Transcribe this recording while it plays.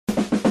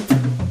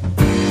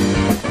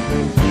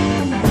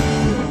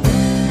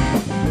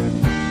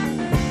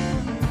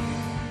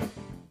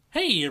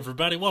Hey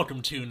everybody,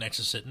 welcome to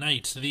Nexus at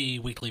Night, the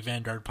weekly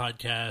Vanguard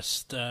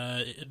podcast,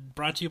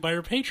 brought to you by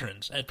our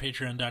patrons at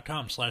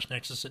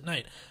patreon.com/Nexus at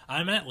Night.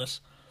 I'm Atlas.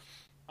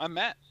 I'm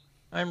Matt.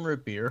 I'm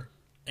Root Beer.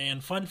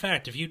 And fun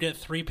fact, if you get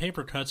 3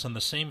 paper cuts on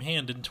the same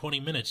hand in 20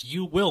 minutes,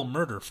 you will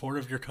murder 4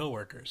 of your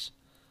coworkers.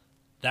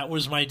 That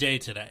was my day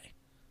today,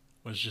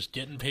 was just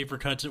getting paper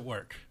cuts at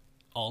work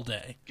all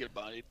day. Get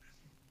bodied.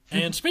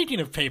 And speaking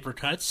of paper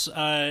cuts,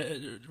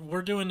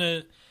 we're doing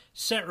a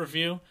set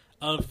review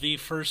of the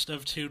first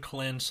of 2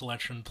 Clan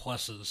Selection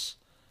Pluses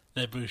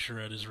that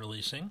Bushiroad is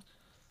releasing.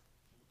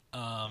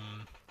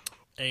 And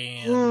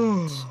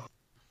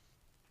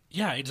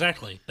yeah,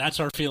 exactly. That's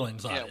our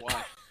feelings on Yeah, it.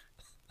 why?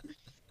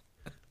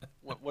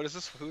 What is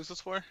this? Who is this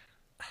for?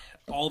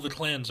 All the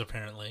clans,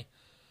 apparently.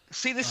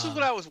 See, this is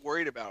what I was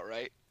worried about,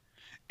 right?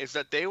 Is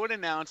that they would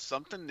announce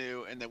something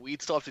new and then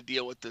we'd still have to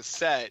deal with this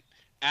set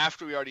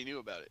after we already knew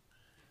about it.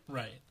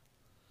 Right.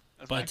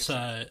 That's my But,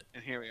 concern.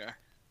 And here we are.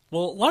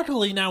 well,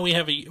 luckily now we've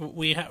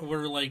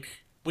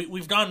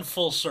gone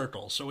full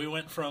circle. So we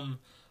went from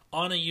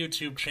on a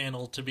YouTube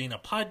channel to being a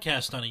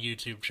podcast on a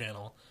YouTube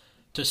channel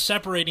to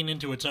separating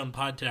into its own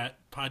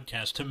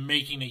podcast to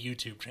making a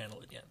YouTube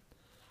channel again.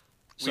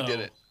 We did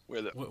it.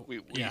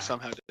 We yeah.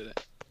 somehow did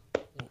it.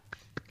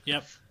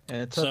 Yep.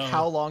 And it took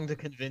how long to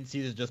convince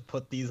you to just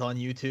put these on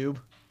YouTube?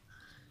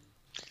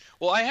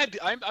 Well, I'm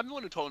the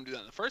one who told him to do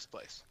that in the first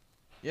place.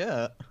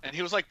 Yeah. And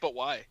he was like, but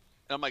why?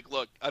 And I'm like,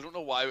 look, I don't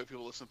know why, but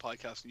people listen to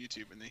podcasts on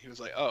YouTube. And then he was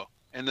like, oh.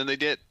 And then they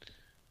did.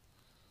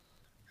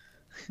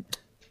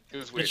 It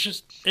was weird.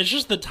 It's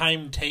just the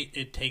time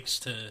it takes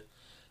to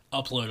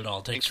upload it all.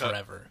 It takes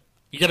forever.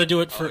 You got to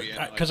do it for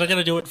because I got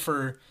to do it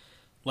for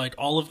like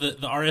all of the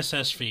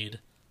RSS feed,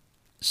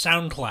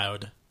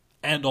 SoundCloud,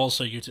 and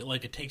also YouTube.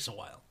 Like it takes a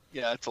while.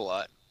 Yeah, it's a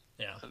lot.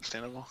 Yeah,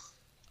 understandable.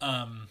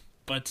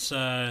 But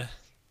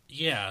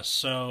yeah.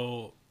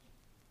 So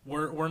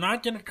we're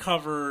not going to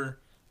cover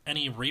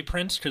any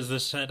reprints because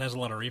this set has a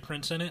lot of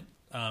reprints in it.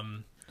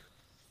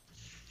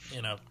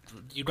 You know,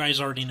 you guys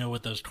already know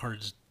what those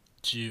cards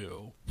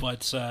do,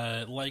 but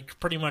like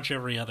pretty much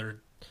every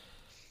other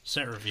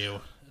set review,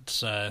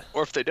 it's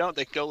or if they don't,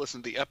 they can go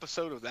listen to the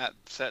episode of that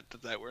set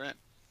that we're in.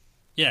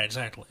 Yeah,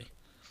 exactly.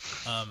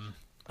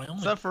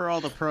 Except for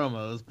all the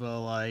promos,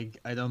 but like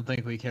I don't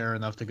think we care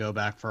enough to go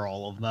back for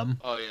all of them.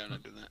 Oh yeah, I'm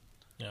not doing that.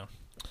 Yeah.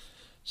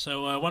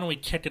 So why don't we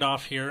kick it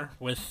off here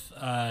with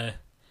how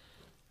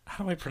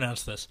do I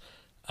pronounce this?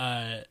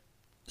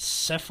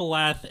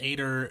 Cephalath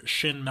Ader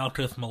Shin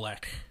Malkuth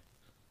Malek.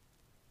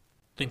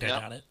 I think I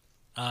got it.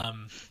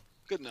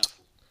 Good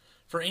enough.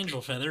 For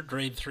Angel Feather,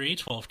 grade 3,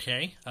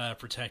 12k,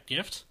 protect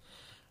gift.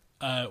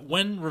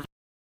 When reverse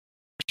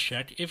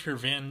check, if your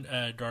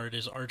Vanguard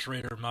is Arch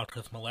Raider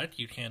Malkuth Malek,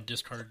 you can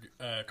discard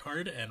a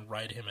card and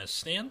ride him as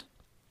stand.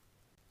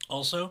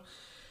 Also,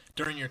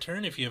 during your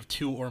turn, if you have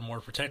 2 or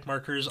more protect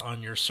markers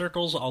on your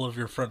circles, all of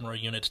your front row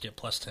units get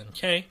plus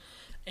 10k.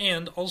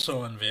 And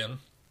also on Van,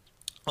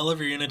 all of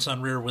your units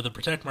on rear with a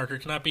protect marker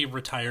cannot be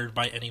retired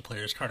by any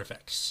player's card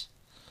effects.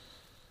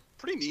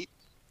 Pretty neat.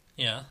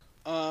 Yeah.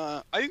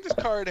 I think this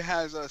card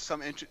has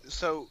some interest.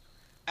 So,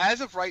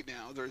 as of right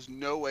now, there's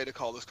no way to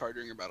call this card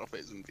during your battle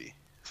phase in V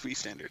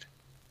standard.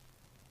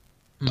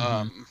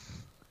 Mm-hmm.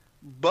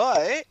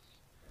 But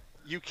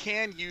you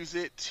can use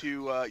it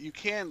to.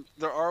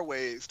 There are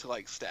ways to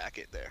like stack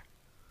it there.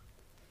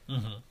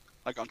 Mm-hmm.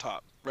 Like on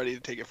top, ready to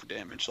take it for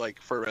damage,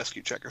 like for a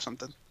rescue check or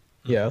something.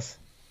 Yes.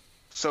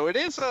 So it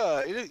is.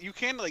 You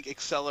can like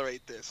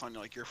accelerate this on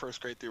like your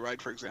first grade 3 ride,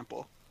 for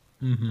example.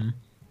 Mm-hmm.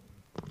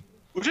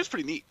 Which is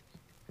pretty neat.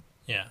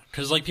 Yeah,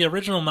 because like the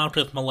original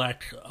Malkuth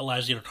Malek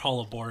allows you to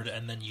call a board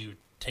and then you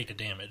take a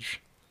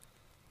damage.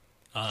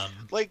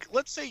 Like,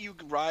 let's say you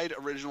ride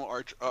original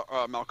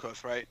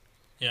Malkuth, right?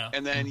 Yeah.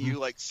 And then you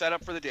like set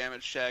up for the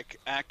damage check,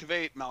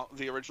 activate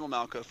the original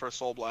Malkuth for a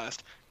Soul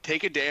Blast,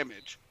 take a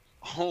damage.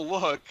 Oh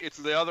look, it's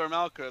the other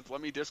Malkuth.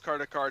 Let me discard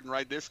a card and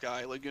ride this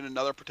guy. Like get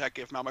another protect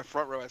gift. Now my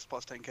front row has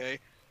plus 10k,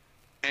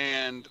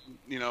 and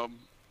 2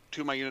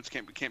 of my units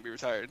can't be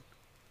retired.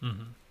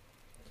 Mm-hmm.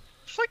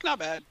 It's like not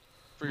bad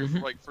for your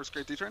like first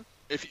grade 3 turn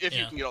if you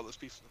can get all those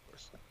pieces, of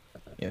course.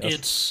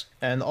 Yes.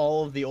 And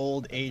all of the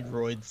old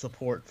Aedroid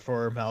support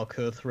for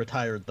Malkuth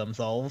retired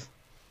themselves.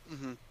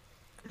 Mm-hmm.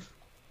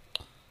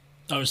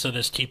 Oh, so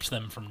this keeps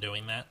them from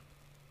doing that?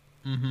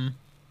 Mm-hmm.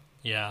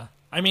 Yeah.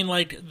 I mean,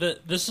 like,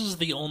 this is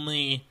the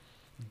only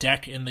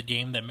deck in the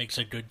game that makes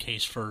a good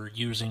case for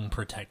using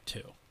Protect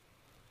 2.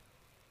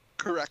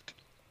 Correct.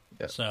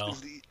 Yeah. So It's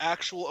the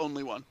actual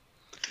only one.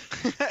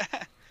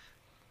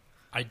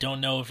 I don't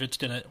know if it's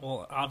gonna...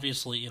 Well,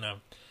 obviously,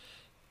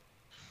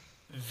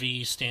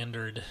 V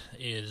standard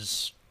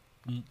is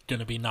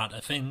gonna be not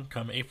a thing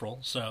come April,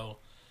 so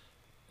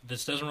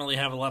this doesn't really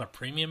have a lot of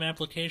premium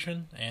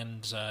application,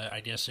 and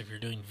I guess if you're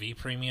doing V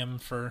premium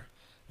for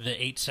the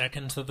 8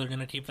 seconds that they're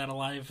gonna keep that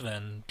alive,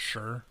 then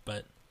sure,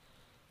 but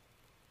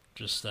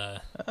just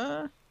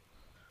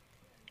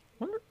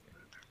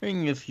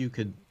Wondering if you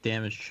could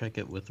damage check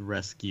it with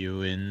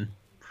rescue in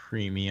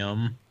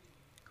premium.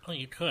 Oh,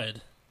 you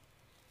could.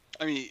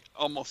 I mean,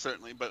 almost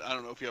certainly, but I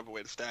don't know if you have a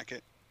way to stack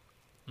it.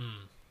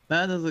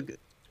 That is a good...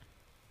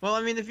 Well,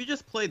 I mean, if you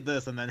just played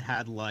this and then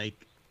had,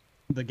 like,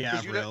 the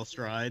Gabriel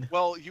Stride...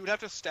 Well, you would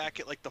have to stack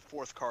it like the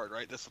 4th card,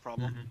 right? That's the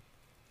problem.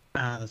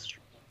 That's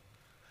true.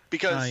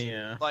 Because,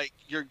 like,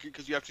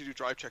 because you have to do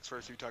drive checks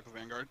first if you talk with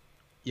Vanguard.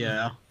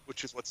 Yeah.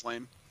 Which is what's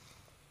lame.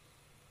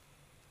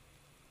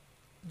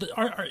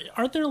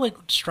 Are there, like,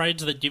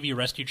 strides that give you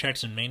rescue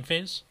checks in main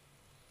phase?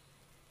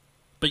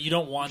 But you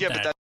don't want that. Yeah,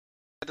 but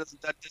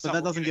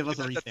that doesn't give us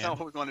a restand. That's not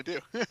what we want to do.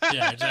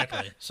 Yeah,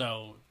 exactly.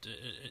 So,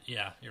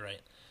 yeah, you're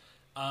right.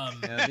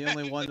 Yeah, the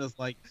only one is,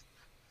 like...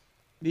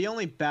 The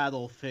only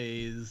battle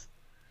phase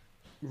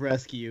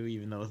rescue,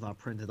 even though it's not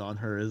printed on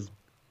her, is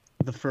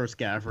the first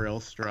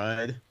Gabriel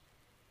Stride.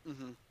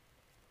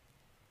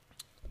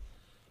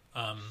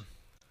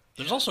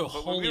 There's also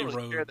Holy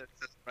Road.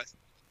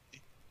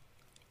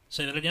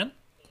 Say that again?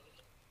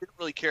 We don't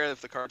really care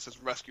if the card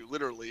says rescue,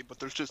 literally, but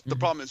there's just the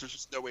problem is there's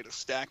just no way to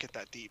stack it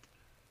that deep.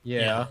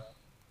 Yeah.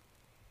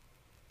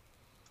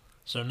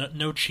 So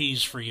no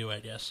cheese for you, I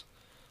guess.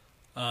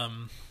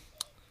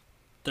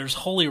 There's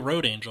Holy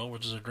Road Angel,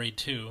 which is a grade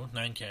 2,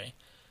 9k.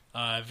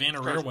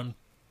 Vanarreer one...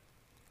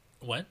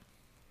 What?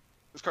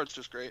 This card's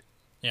just great.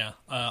 Yeah.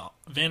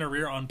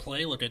 Vanarreer on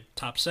play, look at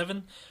top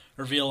 7.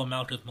 Reveal a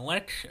Malkuth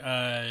Malek.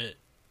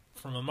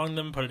 From among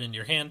them, put it into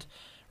your hand.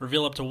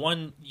 Reveal up to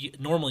 1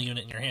 normal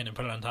unit in your hand and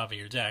put it on top of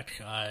your deck.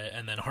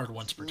 And then hard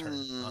once per turn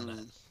on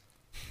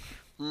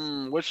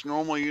that. Which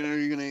normal unit are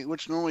you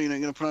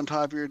gonna put on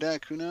top of your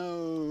deck? Who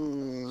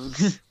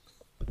knows?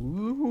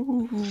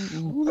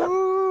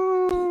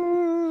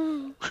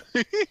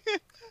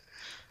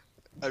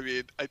 I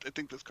mean, I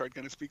think this card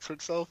kind of speaks for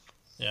itself.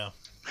 Yeah.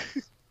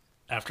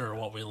 After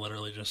what we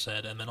literally just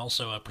said. And then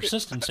also a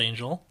Persistence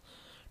Angel.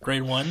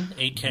 Grade 1,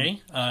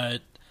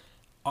 8k.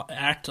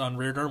 Act on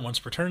rear guard once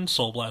per turn.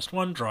 Soul Blast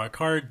 1, draw a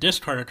card,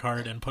 discard a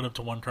card, and put up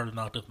to 1 card of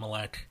Malkuth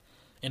Malek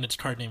in its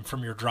card name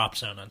from your drop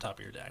zone on top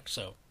of your deck.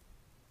 So,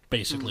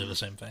 basically the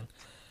same thing.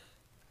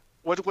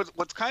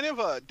 What's kind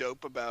of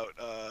dope about,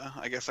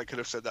 I guess I could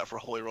have said that for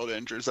Holy Road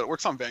Angel, is that it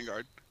works on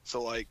Vanguard.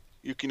 So, like,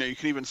 you can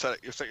even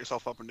set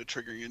yourself up into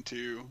triggering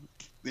into,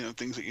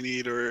 things that you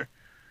need, or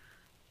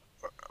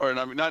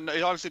I mean, not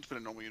obviously to put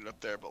a normal unit up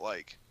there, but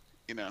like,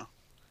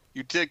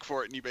 you dig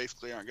for it and you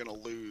basically aren't going to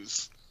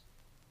lose.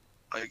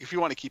 Like, if you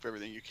want to keep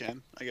everything, you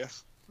can, I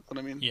guess. That's what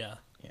I mean? Yeah.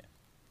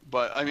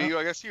 But, I mean,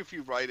 I guess if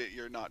you write it,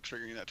 you're not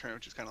triggering that turn,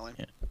 which is kind of lame.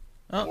 Yeah.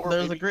 Oh,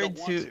 there's a grade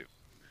 2.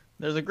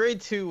 There's a grade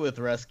 2 with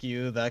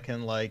Rescue that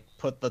can, like,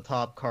 put the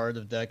top card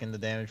of deck in the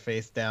damage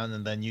face down,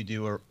 and then you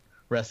do a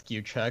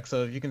rescue check.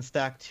 So if you can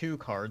stack 2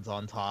 cards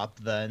on top,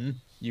 then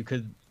you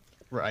could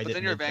write it in the But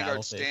then your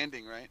Vanguard's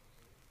standing, right?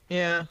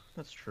 Yeah,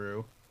 that's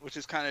true. Which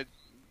is kind of,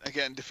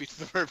 again, defeats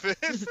the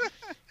purpose.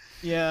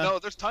 Yeah. No,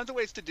 there's tons of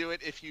ways to do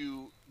it if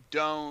you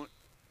don't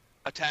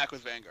attack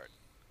with Vanguard.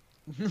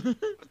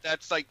 But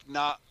that's, like,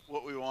 not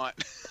what we want.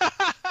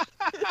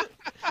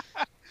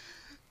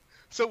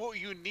 So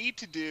what you need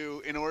to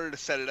do in order to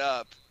set it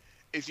up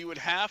is you would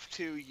have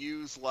to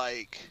use,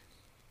 like,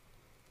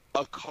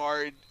 a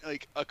card,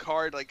 like,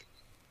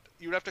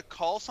 you would have to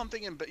call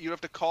something, and you'd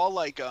have to call,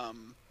 like,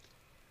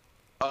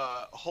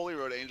 Holy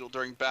Road Angel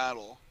during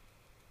battle.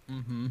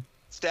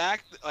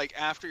 Stack, like,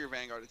 after your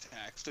Vanguard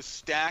attacks, to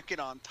stack it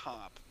on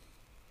top.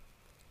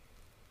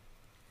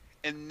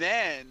 And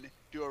then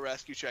do a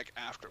rescue check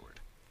afterward.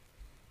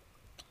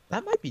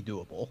 That might be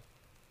doable.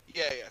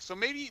 Yeah. So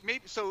maybe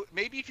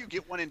if you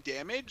get one in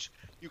damage,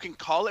 you can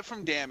call it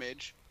from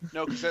damage.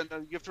 No, because then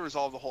you have to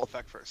resolve the whole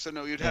effect first. So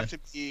no, you'd have to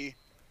be.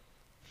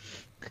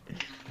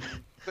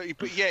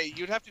 But yeah,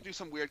 you'd have to do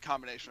some weird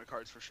combination of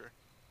cards for sure.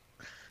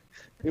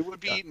 It would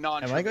be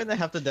non. Am I going to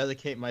have to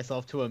dedicate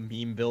myself to a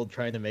meme build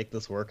trying to make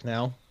this work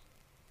now?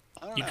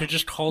 You could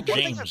just call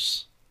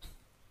James.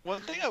 One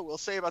thing I will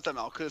say about the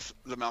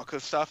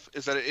Malkuth stuff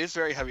is that it is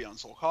very heavy on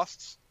soul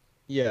costs.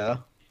 Yeah.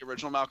 The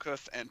original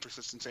Malkuth and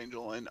Persistence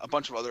Angel and a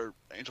bunch of other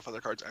Angel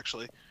Feather cards,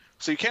 actually.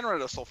 So you can run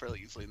out of soul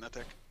fairly easily in that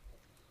deck.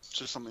 It's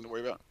just something to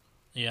worry about.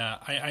 Yeah,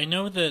 I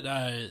know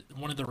that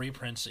one of the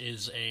reprints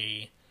is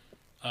a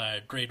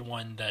grade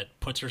 1 that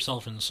puts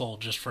herself in soul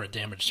just for a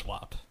damage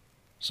swap.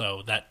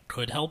 So that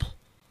could help.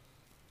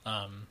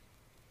 I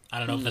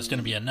don't know if that's going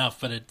to be enough,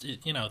 but it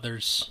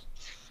there's,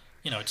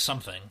 it's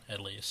something,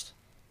 at least.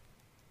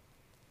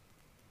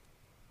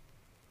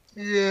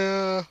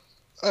 Yeah,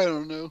 I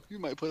don't know. You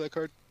might play that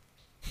card.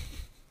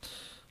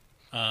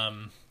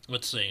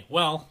 Let's see.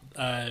 Well,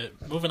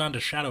 moving on to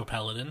Shadow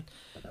Paladin,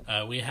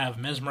 we have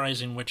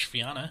Mesmerizing Witch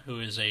Fianna,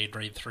 who is a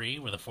grade 3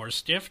 with a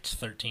Force Gift,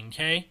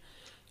 13k.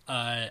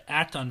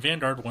 Act on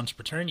Vanguard once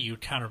per turn. You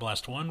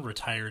counterblast 1,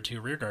 retire 2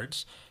 rear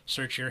guards.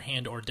 Search your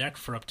hand or deck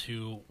for up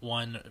to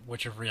 1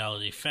 Witch of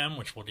Reality Femme,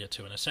 which we'll get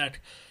to in a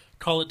sec.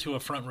 Call it to a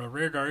front row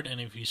rear guard,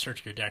 and if you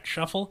search your deck,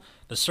 shuffle.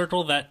 The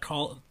circle that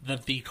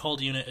the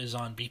called unit is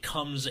on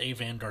becomes a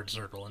Vanguard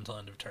circle until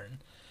end of turn.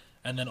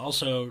 And then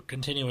also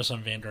continuous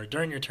on Vanguard.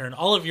 During your turn,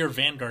 all of your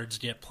Vanguards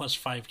get plus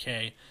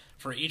 5k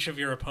for each of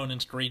your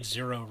opponent's grade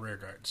 0 rear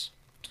guards.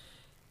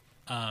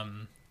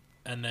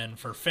 And then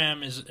for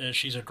Femme,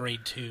 she's a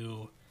grade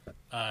 2,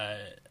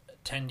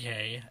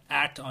 10k.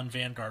 Act on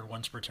Vanguard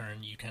once per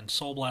turn. You can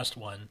Soul Blast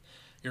 1.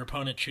 Your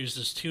opponent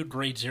chooses 2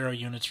 grade 0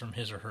 units from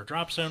his or her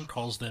drop zone,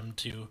 calls them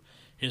to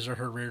his or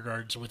her rear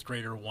guards with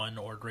greater 1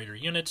 or greater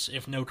units.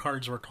 If no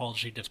cards were called,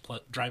 she gets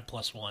drive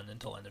 +1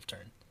 until end of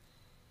turn.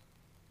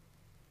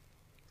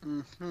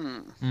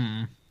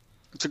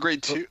 It's a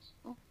grade 2.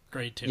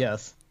 Grade 2.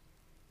 Yes.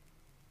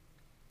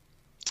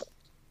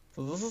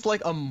 So this is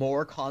like a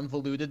more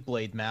convoluted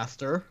Blade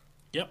Master.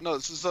 Yep. No,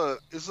 this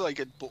is like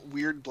a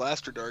weird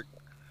Blaster Dart.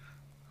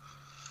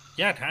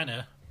 Yeah, kind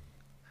of.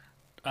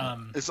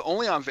 It's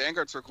only on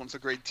Vanguard Circle, and it's a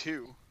grade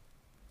 2.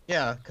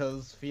 Yeah,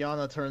 because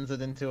Fianna turns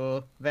it into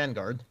a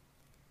Vanguard.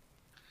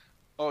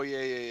 Oh,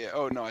 yeah.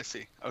 Oh, no, I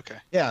see. Okay.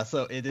 Yeah,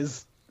 so it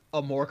is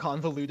a more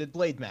convoluted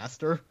Blade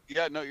Master.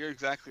 Yeah, no, you're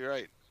exactly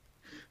right.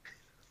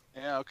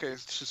 Yeah, okay,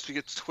 it's just you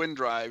get Twin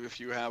Drive if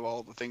you have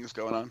all the things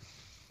going on.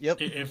 Yep.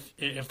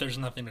 If there's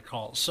nothing to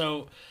call.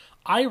 So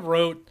I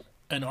wrote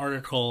an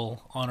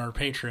article on our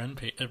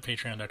Patreon, at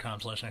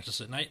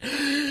patreon.com/Nexus at Night,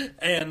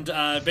 and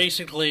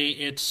basically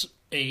it's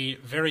a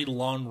very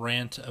long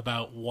rant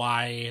about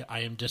why I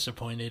am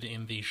disappointed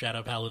in the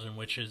Shadow Paladin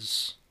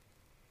Witches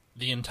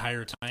the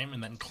entire time,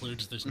 and that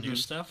includes this new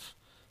stuff.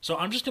 So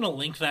I'm just going to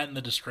link that in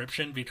the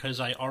description because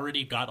I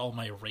already got all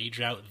my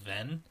rage out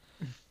then.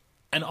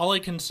 And all I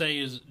can say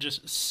is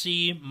just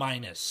C-.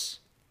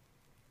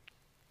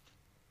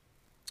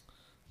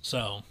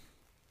 So,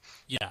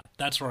 yeah,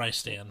 that's where I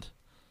stand.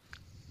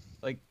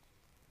 Like,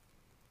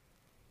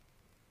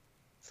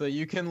 so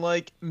you can,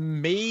 like,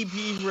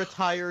 maybe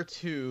retire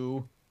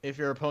 2 if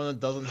your opponent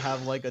doesn't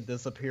have, like, a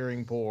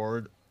disappearing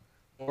board,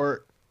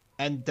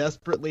 and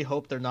desperately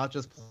hope they're not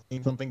just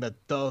playing something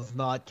that does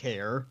not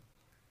care.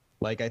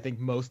 Like, I think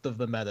most of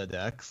the meta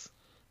decks.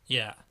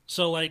 Yeah.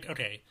 So, like,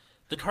 okay,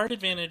 the card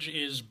advantage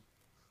is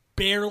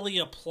barely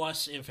a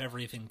plus if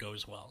everything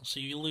goes well. So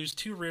you lose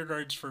 2 rear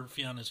guards for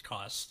Fianna's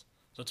cost,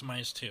 so it's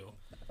 -2.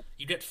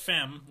 You get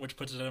Femme, which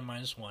puts it at a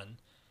 -1.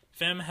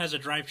 Femme has a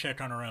drive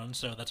check on her own,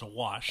 so that's a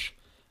wash.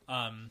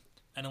 And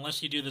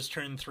unless you do this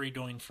turn 3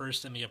 going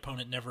first and the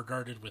opponent never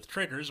guarded with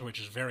triggers, which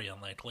is very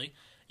unlikely,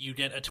 you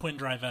get a twin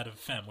drive out of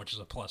Femme, which is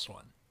a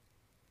 +1.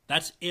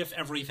 That's if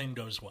everything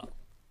goes well.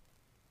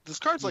 This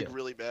card's, like,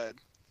 really bad.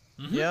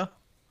 Mm-hmm. Yeah.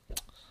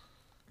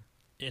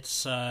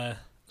 It's,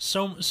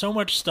 so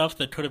much stuff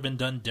that could have been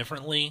done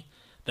differently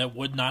that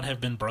would not have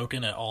been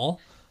broken at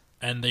all,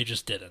 and they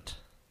just didn't.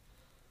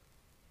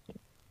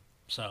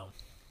 So,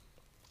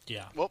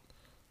 yeah. Well,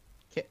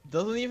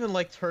 doesn't even,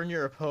 like, turn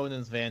your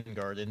opponent's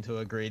Vanguard into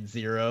a grade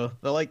 0.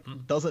 That, like,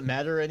 doesn't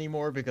matter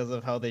anymore because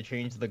of how they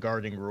changed the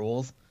guarding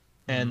rules.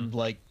 And,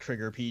 like,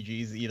 trigger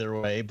PGs either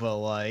way, but,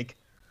 like,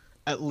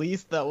 at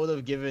least that would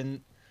have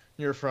given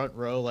your front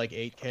row, like,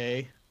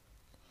 8k.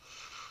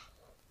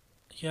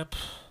 Yep.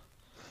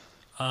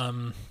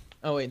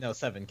 Oh, wait, no,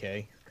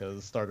 7k,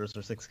 because starters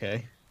are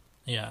 6k.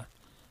 Yeah.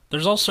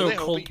 There's also so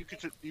cold...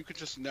 you could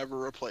just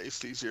never replace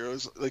these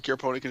zeros. Like, your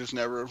opponent can just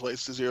never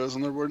replace the zeros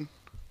on their board.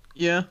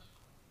 Yeah.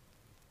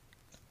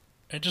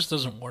 It just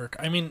doesn't work.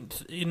 I mean,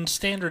 in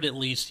Standard at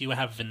least, you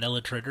have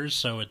vanilla triggers,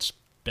 so it's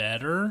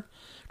better.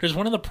 Because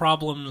one of the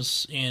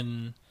problems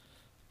in,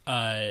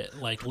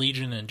 like,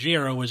 Legion and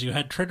Giro was you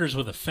had triggers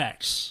with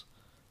effects.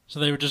 So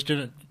they were just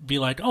going to be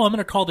like, oh, I'm going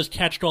to call this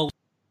Catch Doll.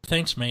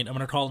 Thanks, mate. I'm going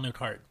to call a new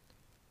card.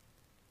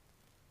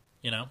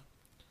 You know?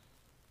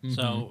 Mm-hmm.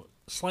 So,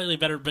 slightly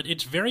better, but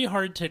it's very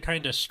hard to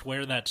kind of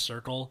square that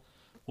circle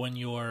when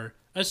you're...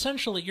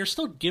 Essentially, you're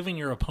still giving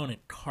your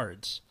opponent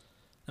cards.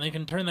 And they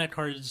can turn that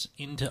cards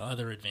into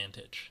other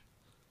advantage.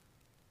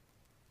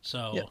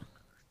 So...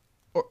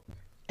 Yeah.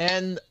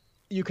 And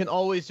you can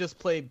always just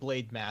play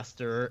Blade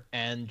Master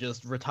and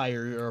just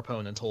retire your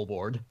opponent's whole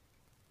board.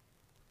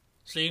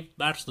 See?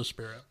 That's the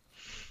spirit.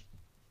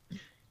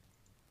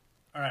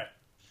 Alright.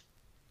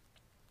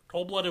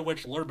 Cold-Blooded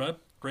Witch Lurba,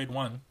 grade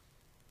 1.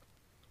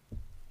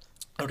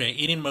 Okay,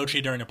 eating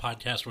mochi during a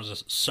podcast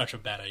was such a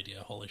bad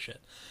idea. Holy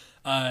shit.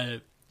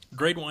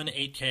 Grade 1,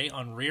 8k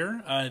on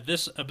rear.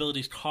 This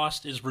ability's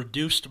cost is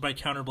reduced by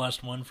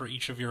Counterblast 1 for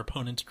each of your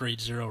opponent's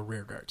grade 0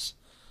 rear guards.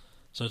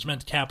 So it's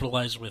meant to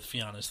capitalize with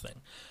Fianna's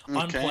thing.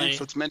 On play,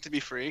 so it's meant to be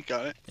free.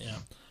 Got it. Yeah.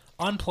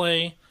 On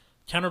play,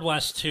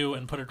 Counterblast 2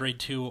 and put a grade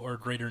 2 or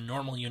greater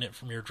normal unit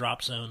from your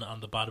drop zone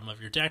on the bottom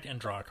of your deck and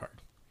draw a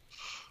card.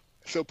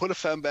 So put a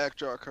Femme back,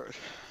 draw a card.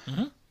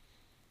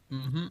 Mm-hmm.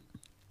 Mm-hmm.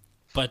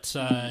 But,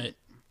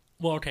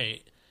 well,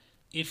 okay.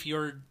 If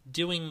you're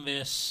doing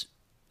this,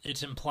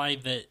 it's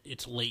implied that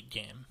it's late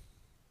game.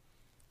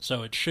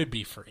 So it should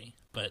be free,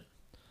 but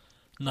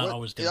not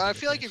always. Yeah, I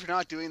feel like if you're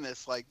not doing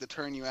this, like the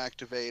turn you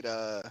activate,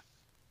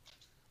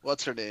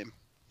 what's her name?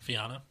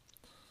 Fianna,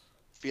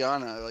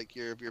 like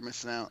you're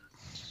missing out.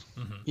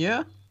 Mm-hmm.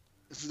 Yeah.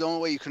 This is the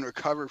only way you can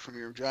recover from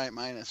your giant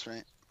minus,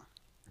 right?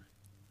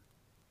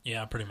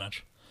 Yeah, pretty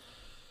much.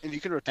 And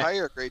you can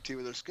retire a grade 2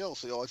 with her skill,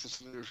 so you'll always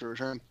just lose her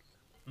return.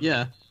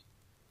 Yeah.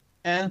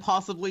 And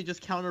possibly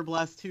just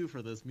Counterblast 2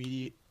 for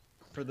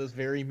this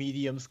very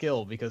medium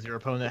skill, because your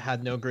opponent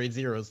had no grade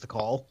 0s to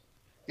call.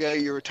 Yeah,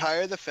 you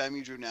retire the Fem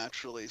you drew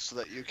naturally so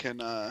that you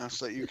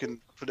can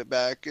put it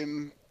back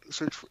and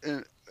search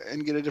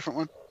and get a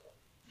different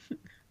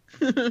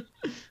one.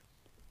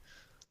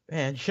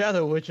 Man,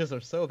 Shadow Witches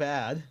are so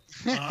bad.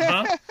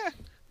 Uh-huh.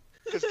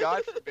 Because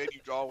God forbid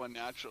you draw one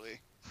naturally.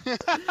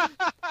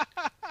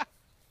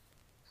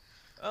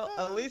 Well,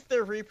 at least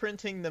they're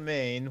reprinting the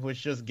main,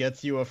 which just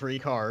gets you a free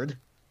card.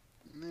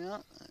 Yeah,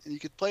 you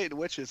could play it in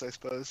Witches, I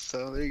suppose.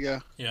 So there you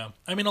go. Yeah.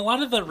 I mean, a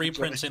lot of the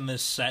reprints in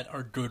this set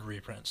are good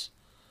reprints.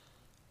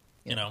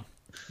 You know,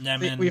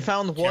 Nemen, We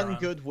found one Charon,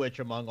 good witch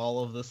among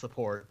all of the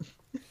support.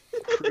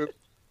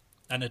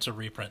 and it's a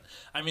reprint.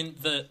 I mean,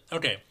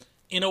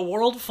 in a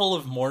world full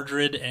of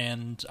Mordred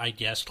and, I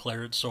guess,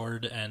 Claret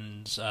Sword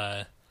and,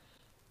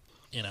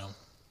 you know...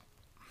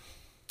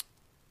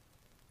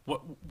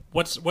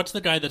 What's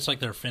the guy that's like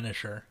their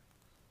finisher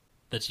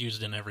that's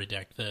used in every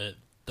deck? The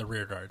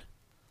rear guard.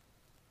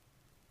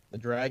 The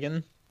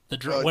dragon?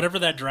 Whatever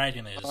that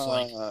dragon is.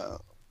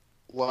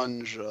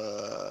 Lunge.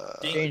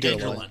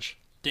 Danger Lunge.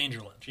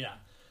 Danger Lunge, yeah.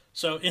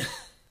 So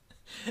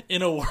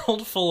in a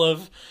world full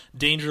of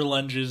Danger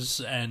Lunges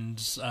and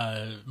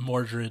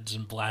Mordreds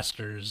and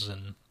Blasters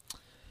and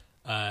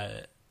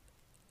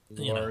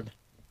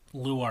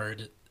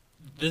Luard,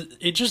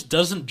 it just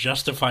doesn't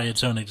justify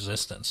its own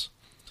existence.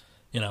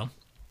 You know?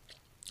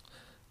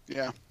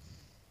 Yeah.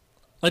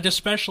 Like,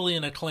 especially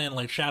in a clan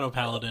like Shadow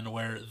Paladin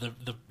where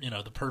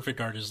the perfect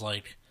art is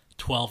like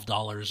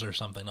 $12 or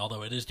something,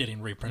 although it is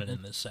getting reprinted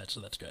in this set, so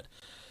that's good.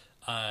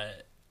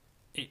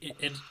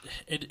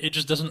 It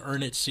just doesn't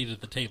earn its seat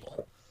at the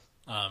table.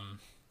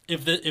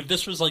 If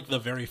this was like the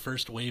very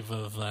first wave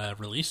of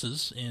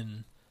releases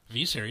in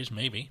V-Series,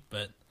 maybe,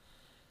 but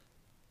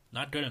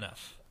not good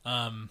enough.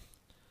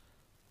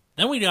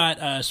 Then we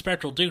got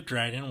Spectral Duke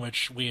Dragon,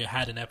 which we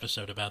had an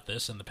episode about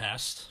this in the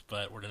past,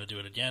 but we're going to do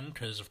it again,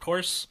 because, of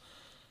course...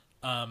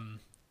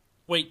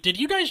 wait, did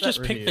you guys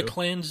just pick the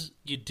clans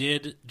you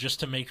did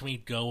just to make me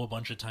go a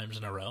bunch of times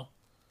in a row?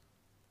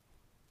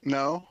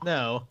 No.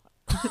 No.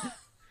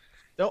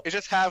 It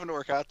just happened to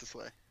work out this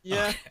way.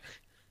 Yeah. Okay.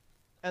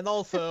 And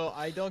also,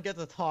 I don't get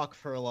to talk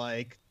for,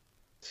 like,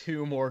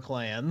 2 more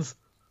clans.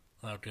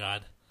 Oh,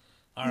 God.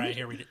 All right,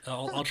 here we go.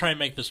 I'll try and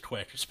make this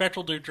quick.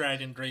 Spectral Duke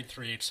Dragon, Grade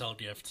 3 XL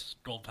Gift,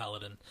 Gold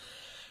Paladin.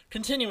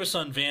 Continuous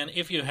on Van.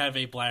 If you have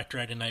a Black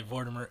Dragon Knight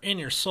Vortimer in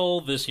your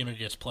soul, this unit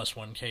gets plus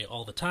 1k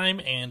all the time,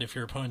 and if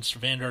your opponent's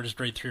Vanguard is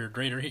Grade 3 or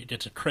greater, it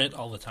gets a crit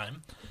all the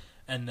time.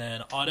 And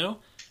then Auto,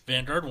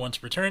 Vanguard, once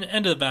per turn,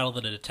 end of the battle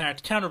that it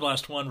attacked,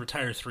 Counterblast 1,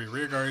 retire 3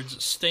 rear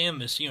guards, stay in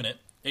this unit.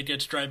 It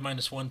gets Drive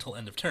 -1 till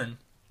end of turn.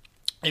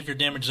 If your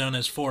damage zone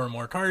has 4 or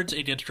more cards,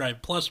 it gets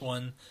Drive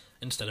 +1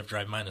 instead of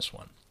Drive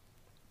 -1.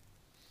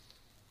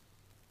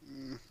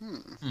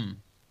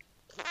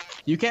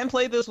 You can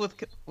play this with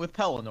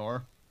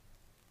Pelennor.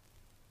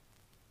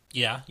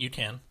 Yeah, you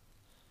can.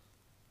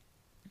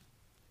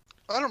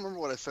 I don't remember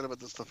what I said about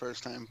this the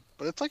first time,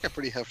 but it's like a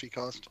pretty hefty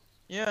cost.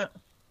 Yeah,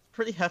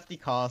 pretty hefty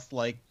cost,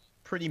 like,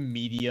 pretty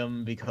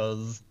medium,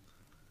 because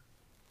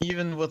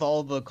even with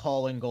all the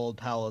Calling Gold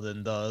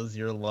Paladin does,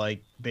 you're,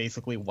 like,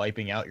 basically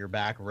wiping out your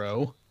back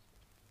row.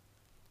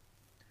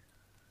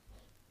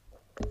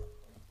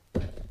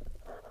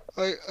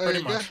 I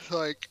Pretty much. guess,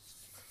 like...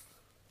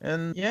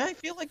 And, yeah,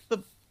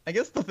 I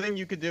guess the thing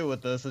you could do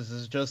with this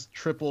is just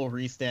triple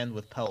restand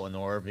with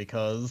Pelennor,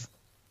 because,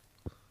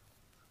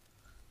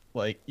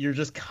 like, you're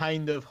just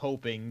kind of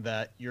hoping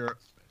that your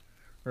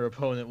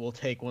opponent will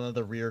take one of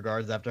the rear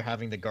guards after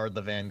having to guard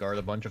the Vanguard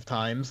a bunch of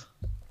times.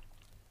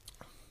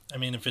 I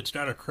mean, if it's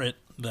got a crit,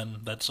 then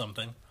that's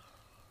something.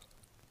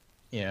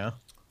 Yeah.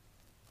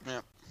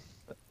 Yeah.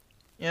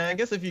 Yeah, I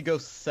guess if you go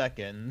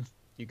second,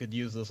 you could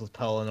use this with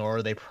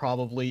Pelennor.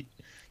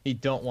 You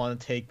don't want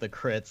to take the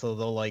crit, so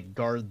they'll, like,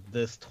 guard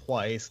this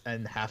twice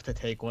and have to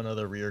take one of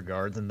the rear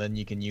guards, and then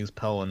you can use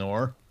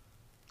Pelennor.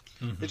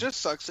 Mm-hmm. It just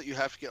sucks that you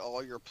have to get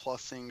all your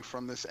plussing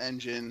from this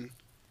engine.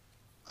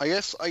 I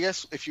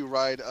guess if you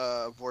ride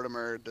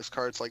Vortimer, this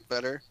card's, like,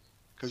 better,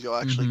 because you'll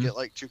actually get,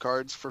 like, 2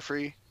 cards for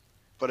free.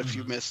 But if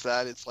you miss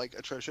that, it's, like,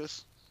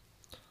 atrocious.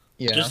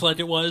 Yeah. Just like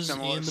it was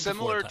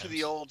similar to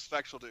the old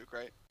Spectral Duke,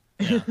 right?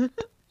 Yeah.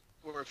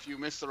 Or if you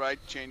miss the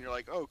right chain, you're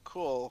like, oh,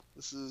 cool,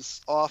 this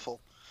is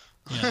awful.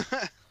 Yeah.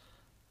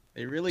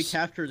 They really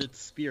captured its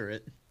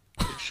spirit.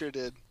 It sure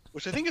did.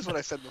 Which I think is what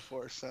I said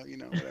before, so,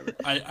 whatever.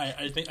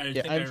 I think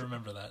I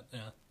remember that,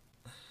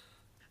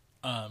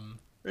 yeah.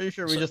 Pretty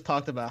sure we just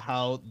talked about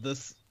how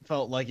this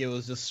felt like it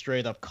was just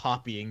straight up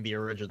copying the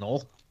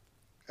original.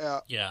 Yeah.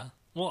 Yeah.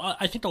 Well,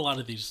 I think a lot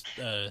of these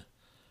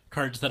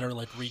cards that are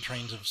like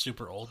retrains of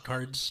super old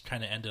cards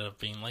kind of ended up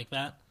being like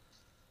that.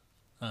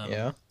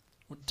 Yeah.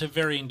 To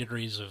varying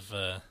degrees of,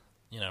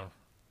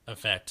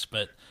 effects,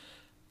 but,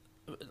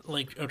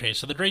 like, okay,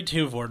 so the Grade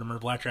 2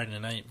 Vortimer, Black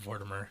Dragon Knight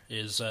Vortimer,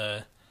 is,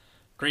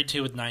 Grade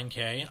 2 with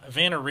 9k.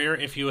 Van or rear,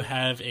 if you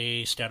have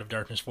a Scout of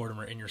Darkness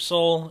Vortimer in your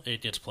soul,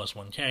 it gets plus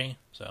 1k,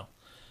 so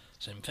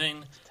same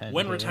thing. 10K.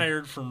 When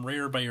retired from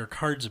rear by your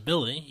card's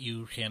ability,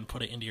 you can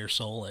put it into your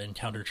soul and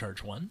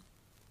countercharge 1.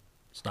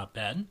 It's not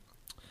bad.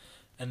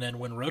 And then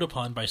when wrote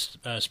upon by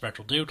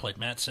Spectral Duke, like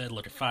Matt said,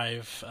 look at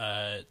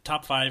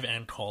top 5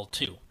 and call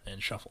 2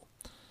 and shuffle.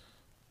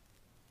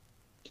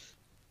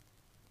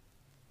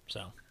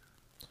 So,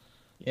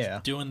 yeah,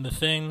 doing the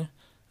thing.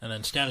 And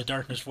then Stat of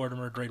Darkness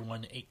Vortimer, grade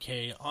 1,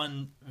 8k.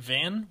 On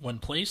Van, when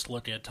placed,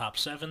 look at top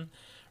 7.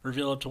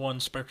 Reveal up to 1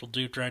 Spectral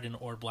Duke Dragon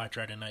or Black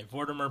Dragon Knight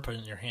Vortimer, put it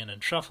in your hand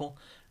and shuffle.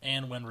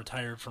 And when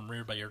retired from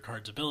rear by your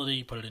card's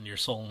ability, put it into your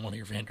soul, and one of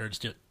your Vanguards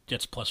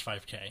gets plus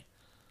 5k.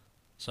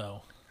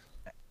 So,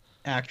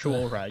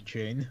 actual ride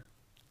chain.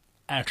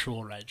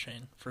 Actual ride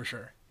chain, for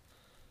sure.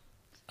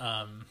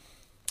 Let's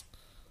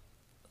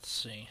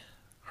see.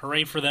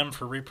 Hooray for them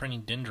for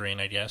reprinting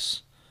Dindrain, I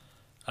guess.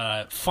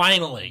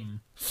 Finally,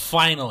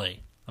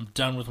 I'm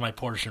done with my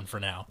portion for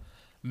now.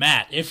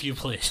 Matt, if you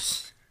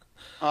please.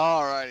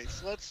 Alrighty,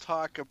 so let's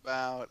talk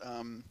about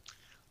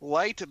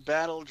Light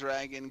Battle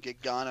Dragon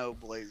Gigano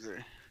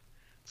Blazer.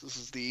 So this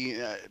is the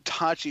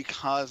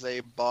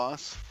Tachikaze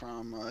boss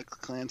from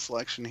Clan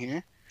Selection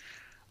here.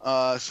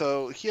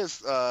 So he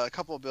has a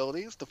couple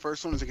abilities. The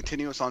first one is a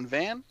continuous on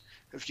Van.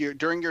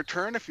 During your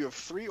turn, if you have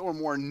 3 or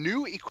more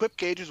new equip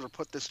gauges were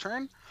put this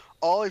turn,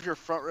 all of your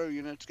front row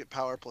units get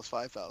power plus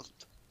 5,000.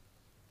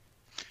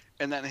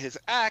 And then his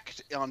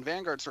act on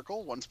Vanguard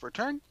Circle, once per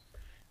turn.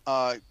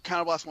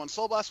 Counterblast 1,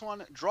 Soul Blast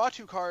 1, draw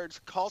 2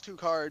 cards, call 2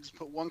 cards,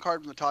 put 1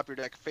 card from the top of your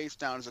deck face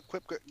down as a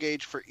equip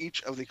gauge for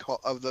each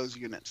of those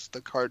units,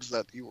 the cards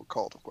that you were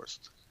called, of course.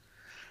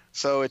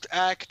 So its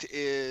act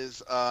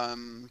is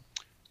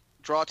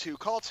draw 2,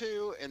 call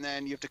 2, and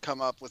then you have to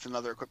come up with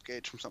another equip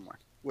gauge from somewhere,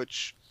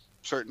 which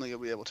certainly you'll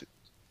be able to.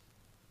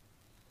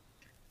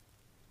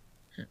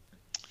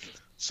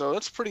 So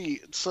that's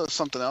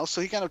something else. So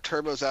he kind of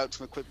turbos out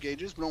some equip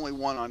gauges, but only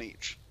 1 on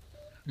each.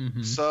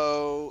 Mm-hmm.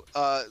 So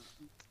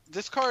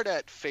this card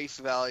at face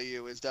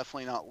value is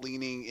definitely not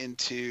leaning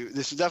into.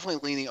 This is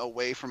definitely leaning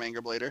away from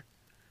Angerblader,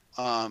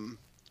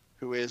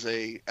 who is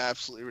a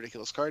absolutely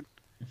ridiculous card,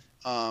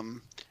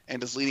 and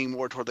is leaning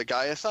more toward the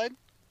Gaia side.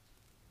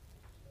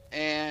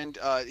 And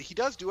he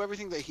does do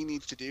everything that he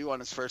needs to do on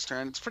his first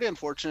turn. It's pretty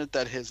unfortunate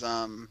that his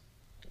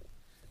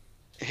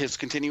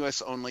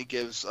continuous only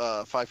gives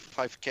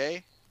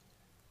 5k,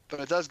 but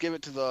it does give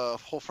it to the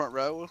whole front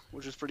row,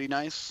 which is pretty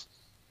nice.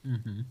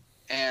 Mm-hmm.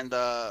 And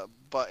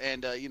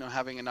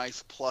having a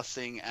nice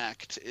plussing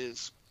act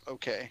is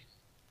okay,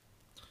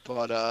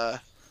 but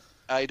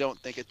I don't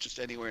think it's just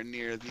anywhere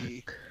near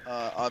the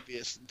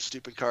obvious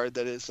stupid card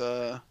that is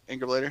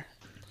Angerblader.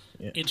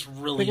 Yeah. It's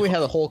really. I think we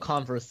had a whole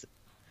conversation.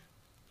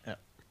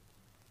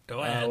 Go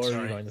ahead. What sorry.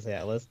 were you going to say,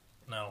 Atlas?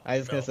 No. I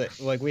was gonna say,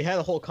 we had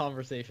a whole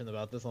conversation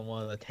about this on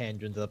one of the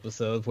Tangents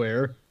episodes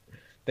where I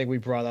think we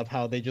brought up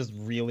how they just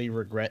really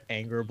regret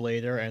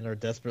Angerblader and are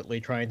desperately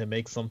trying to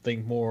make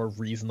something more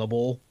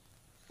reasonable.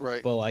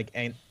 Right. But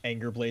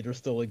Angerblader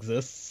still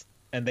exists,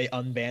 and they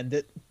unbanned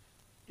it.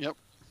 Yep.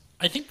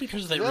 I think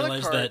because they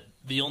realized that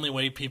the only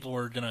way people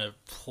were gonna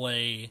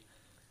play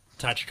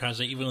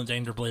Tachikaze, even with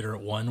Angerblader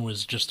at 1,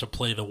 was just to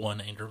play the one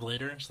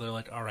Angerblader. So they're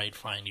like, all right,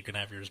 fine, you can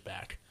have yours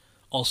back.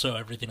 Also,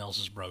 everything else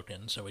is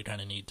broken, so we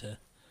kind of need to,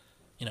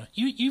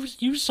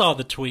 you saw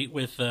the tweet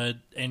with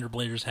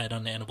Angerblader's head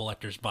on Annabelle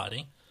Lecter's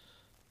body.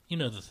 You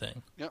know the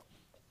thing.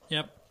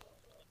 Yep.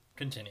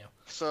 Continue.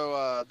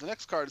 So the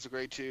next card is a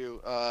grade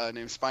 2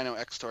 named Spino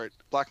Extort,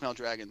 Blackmail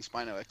Dragon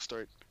Spino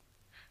Extort.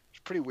 It's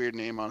a pretty weird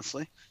name,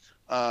 honestly.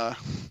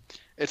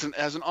 It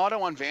has an auto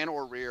on Van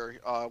or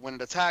rear. When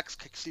it attacks,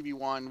 kick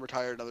CB1,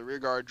 retire another rear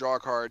guard, draw a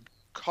card,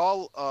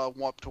 call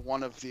up to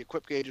 1 of the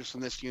equip gauges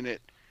from this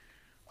unit.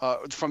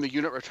 From the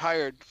unit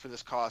retired for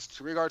this cost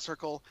to rearguard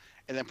circle,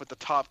 and then put the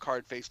top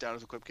card face down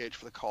as equip gauge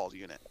for the called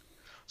unit.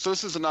 So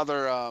this is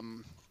another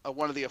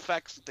one of the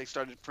effects that they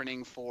started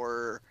printing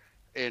for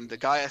in the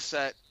Gaia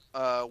set,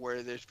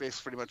 where there's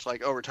basically pretty much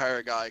like, retire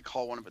a guy,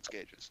 call 1 of its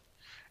gauges.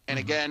 And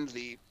again,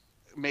 the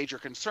major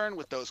concern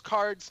with those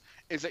cards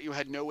is that you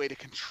had no way to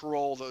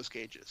control those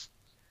gauges.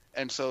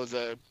 And so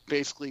the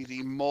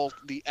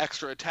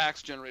extra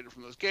attacks generated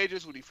from those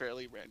gauges would be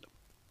fairly random.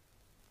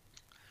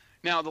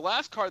 Now, the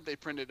last card they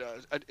printed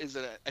is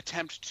an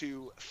attempt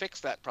to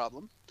fix that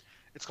problem.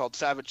 It's called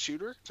Savage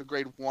Shooter. It's a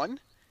grade 1.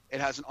 It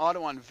has an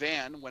auto on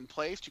Van. When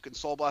placed, you can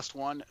Soul Blast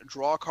 1,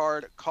 draw a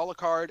card, call a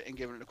card, and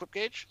give it an equip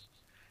gauge.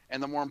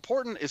 And the more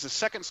important is the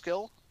second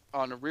skill.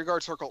 On a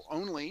rearguard circle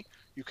only,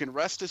 you can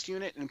rest this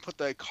unit and put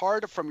the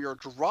card from your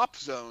drop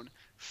zone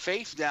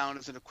face down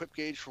as an equip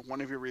gauge for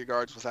 1 of your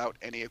rearguards without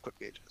any equip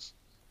gauges.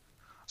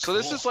 So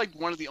this is like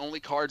one of the only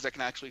cards that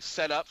can actually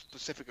set up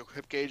specific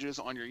equip gauges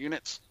on your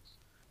units.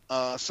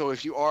 So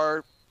if you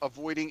are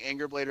avoiding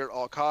Angerblader at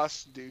all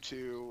costs due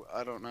to,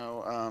 I don't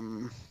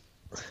know,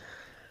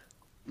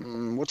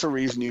 what's a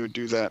reason you would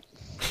do that?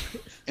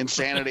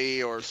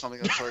 Insanity or something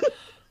of the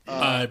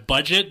sort.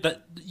 Budget?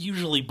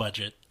 Usually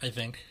budget, I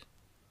think.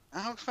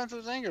 How expensive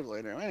is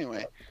Angerblader?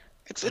 Anyway,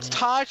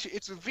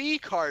 it's V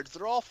cards.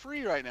 They're all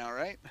free right now,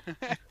 right?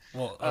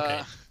 Well,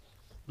 okay.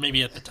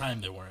 Maybe at the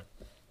time they weren't.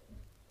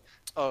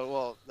 Oh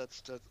well,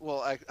 that's just,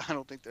 well. I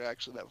don't think they're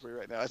actually that free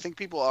right now. I think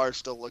people are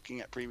still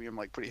looking at premium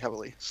like pretty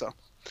heavily. So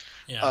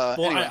Yeah.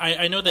 Well, anyway,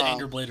 I know that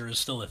Anger Blader is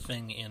still a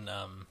thing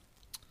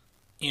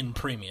in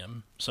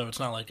premium, so it's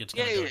not like it's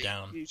yeah, going to yeah, go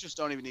down. you just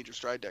don't even need your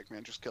stride deck,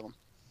 man. Just kill them.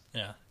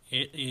 Yeah,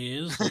 it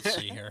is. Let's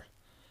see here.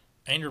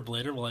 Anger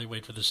Blader. While I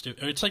wait for this to,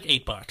 it's like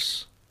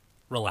 $8.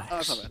 Relax. Oh,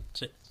 that's not bad.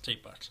 It's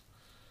 $8.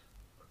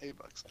 $8.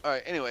 All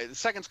right. Anyway, the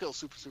second skill is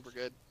super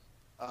good.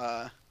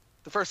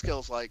 The first skill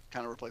is like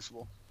kind of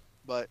replaceable,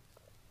 but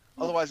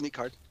otherwise neat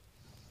card.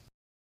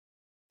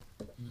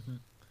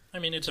 I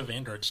mean, it's a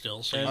Vanguard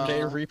still, so And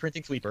they're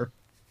reprinting Sweeper.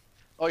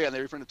 Oh yeah,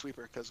 they reprinted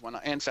Sweeper because why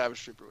not? And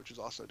Savage Trooper, which is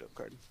also a dope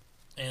card.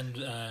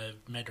 and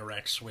Mega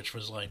Rex, which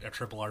was like a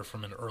triple R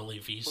from an early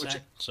V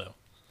set. So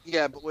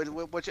Yeah, but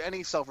which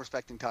any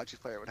self-respecting Tachi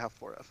player would have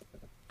 4 of.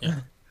 yeah,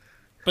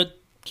 but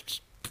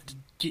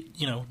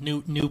you know,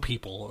 new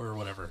people or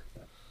whatever.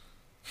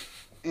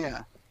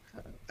 Yeah.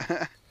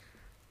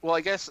 Well,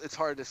 I guess it's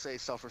hard to say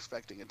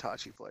self-respecting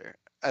Itachi player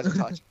as a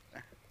Itachi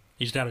player.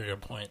 He's got a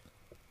good point.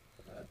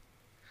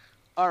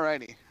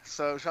 Alrighty,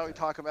 so shall we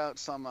talk about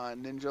some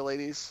ninja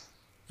ladies?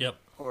 Yep.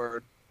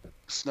 Or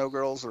snow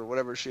girls or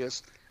whatever she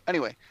is.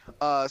 Anyway,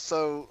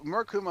 so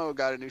Murakumo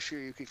got a new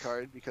Shiryuki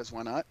card because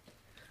why not?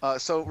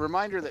 So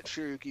reminder that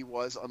Shiryuki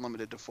was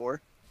unlimited to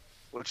 4,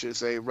 which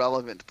is a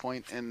relevant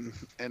point in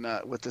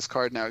with this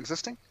card now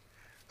existing.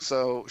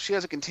 So she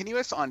has a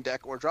continuous on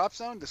deck or drop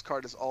zone. This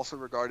card is also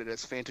regarded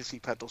as Fantasy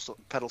Petal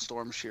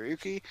Storm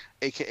Shiryuki,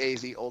 aka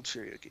the old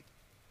Shiryuki.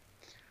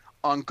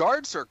 On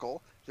guard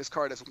circle, this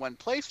card has when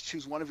placed,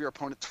 choose one of your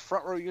opponent's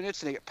front row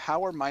units and they get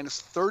power minus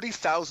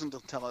 30,000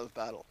 until end of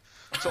battle.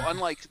 So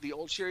unlike the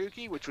old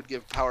Shiryuki, which would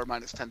give power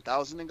minus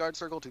 10,000 in guard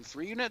circle to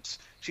 3 units,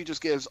 she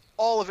just gives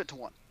all of it to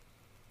 1.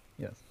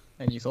 Yes,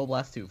 and you Soul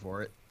Blast 2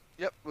 for it.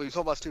 Yep, well, you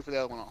Soul Blast 2 for the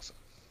other one also.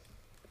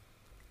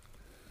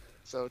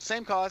 So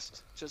same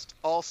cost, just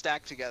all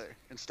stacked together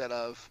instead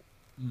of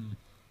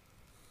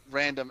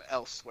random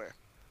elsewhere.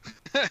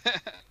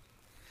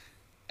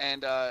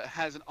 And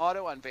has an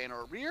auto on Van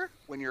or Rear.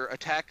 When your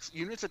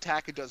unit's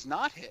attack does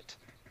not hit,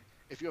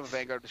 if you have a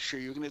Vanguard with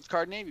Shiryuki in its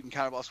card name, you can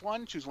counterblast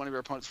 1, choose one of your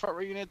opponent's front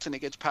row units, and it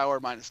gets power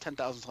minus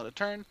 10,000 on a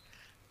turn.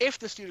 If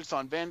this unit's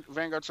on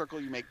Vanguard circle,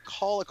 you may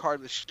call a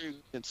card with Shiryuki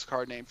in its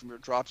card name from your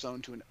drop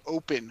zone to an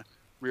open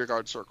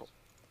rearguard circle.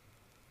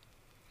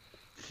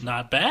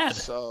 Not bad.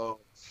 So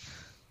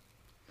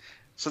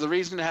the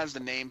reason it has the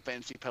name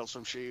Fantasy Petal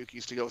Storm Shiryuki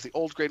is to go with the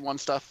old grade 1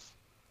 stuff.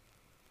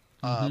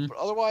 But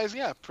otherwise,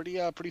 yeah,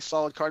 pretty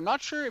solid card.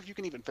 Not sure if you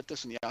can even fit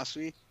this in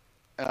Yasui.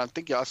 And I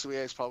think Yasui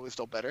is probably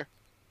still better.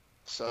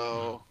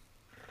 So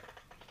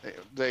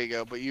there you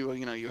go. But you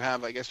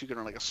have, I guess you can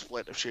run like a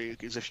split of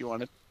Shiryukis if you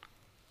wanted.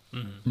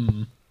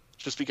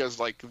 Just because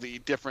like the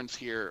difference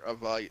here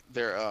of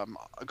their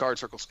guard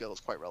circle skill is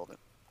quite relevant.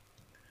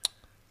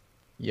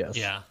 Yes.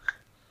 Yeah.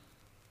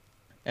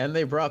 And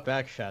they brought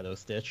back Shadow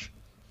Stitch.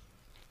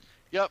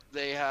 Yep,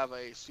 they have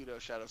a pseudo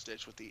Shadow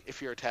Stitch with the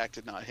if your attack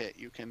did not hit,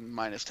 you can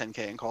minus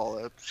 10k and call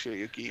a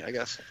Shiryuki, I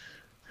guess.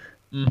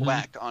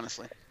 Whack,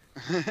 honestly.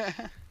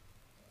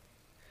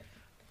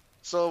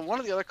 So one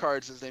of the other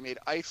cards is they made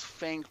Ice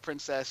Fanged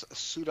Princess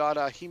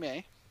Sudada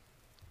Hime.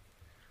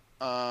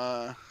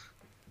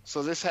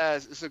 So this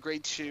is a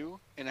grade 2,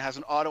 and it has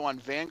an auto on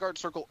Vanguard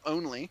Circle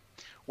only.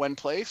 When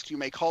placed, you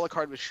may call a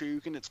card with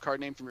Shiryuki, its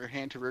card name, from your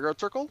hand to rearguard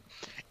circle.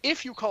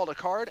 If you called a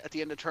card at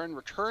the end of turn,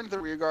 return the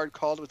rearguard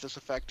called with this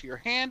effect to your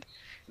hand.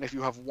 And if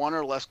you have 1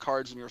 or less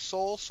cards in your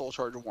soul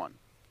charge 1.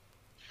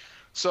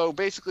 So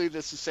basically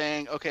this is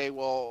saying, okay,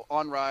 well,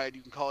 on ride,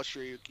 you can call a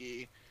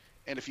Shiryuki,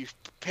 and if you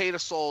paid a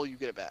soul, you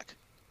get it back.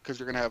 Because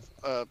you're going to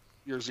have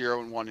your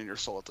 0 and 1 in your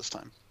soul at this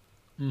time.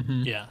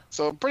 Yeah.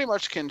 So pretty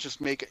much can just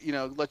make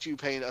let you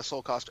pay a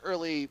soul cost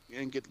early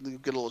and get a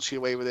little cheat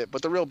away with it.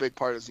 But the real big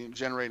part is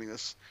generating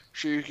this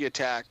Shiryuki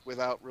attack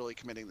without really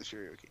committing the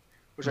Shiryuki,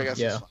 which I guess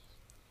is fun.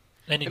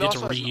 And you get to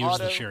reuse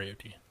the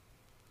Shiryuki.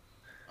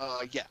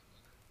 Yeah,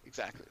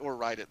 exactly. Or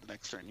ride it the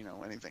next turn.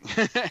 Anything.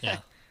 Yeah.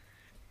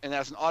 And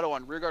that's an auto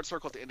on rearguard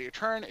circle at the end of your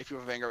turn. If you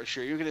have a Vanguard with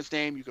Shiryuki in its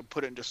name, you can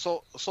put it into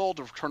soul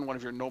to return one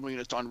of your normal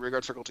units on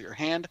rearguard circle to your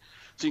hand.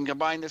 So you can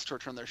combine this to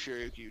return their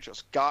Shiryuki you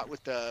just got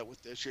with the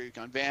Shiryuki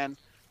on Van.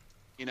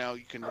 You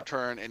can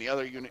return any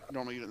other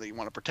normal unit that you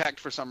want to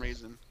protect for some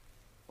reason.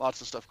 Lots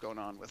of stuff going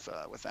on with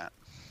that.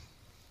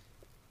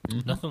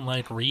 Nothing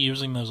like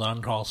reusing those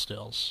on-call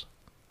stills.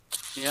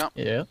 Yeah.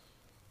 Yeah.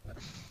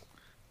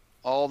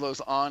 All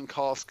those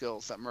on-call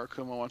skills that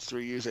Murakumo wants to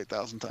reuse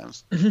 8,000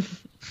 times.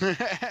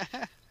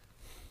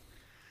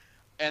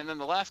 And then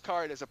the last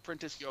card is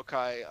Apprentice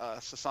Yokai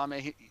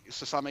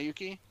Sasame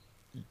Yuki.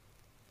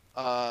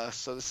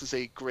 So this is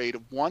a grade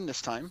 1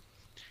 this time.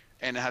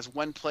 And it has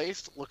when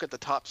placed, look at the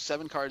top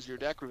 7 cards of your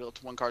deck, reveal it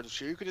to 1 card with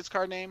Shiryuki its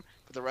card name,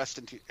 put the rest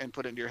and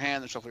put it into your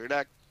hand, then shuffle your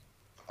deck.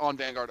 On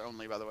Vanguard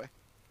only, by the way.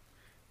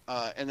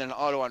 And then an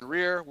auto on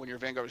rear, when your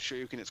Vanguard with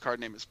Shiryuki its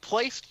card name is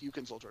placed, you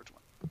can soul charge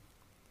 1.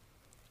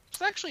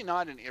 It's actually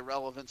not an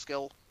irrelevant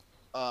skill,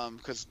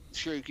 because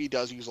Shiryuki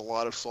does use a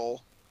lot of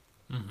soul.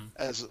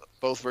 As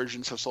both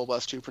versions have Soul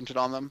Blast 2 printed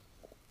on them.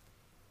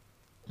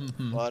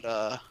 Mhm. But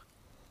I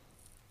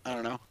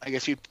don't know. I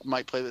guess you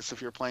might play this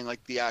if you're playing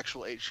like the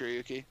actual 8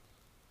 Shiryuki.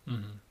 But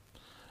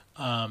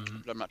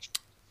I'm not.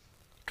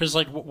 Because,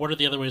 like, what are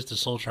the other ways to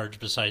soul charge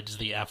besides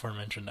the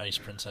aforementioned Ice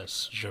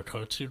Princess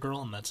Jokotsu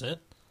girl, and that's it?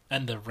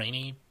 And the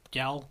rainy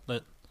gal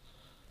that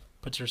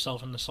puts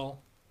herself in the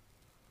soul?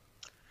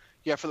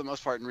 Yeah, for the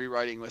most part, in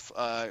rewriting with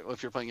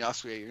if you're playing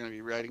Yasuo, you're going to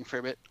be rewriting for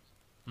a bit.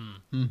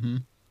 Mm-hmm.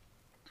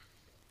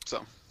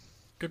 So.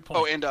 Good point.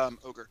 Oh, and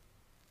Ogre.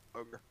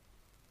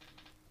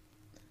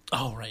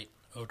 Oh, right.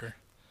 Ogre.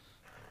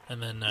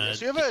 And then...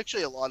 so you have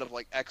actually a lot of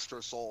like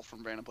extra soul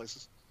from random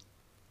places.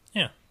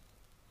 Yeah.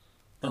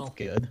 That's Well,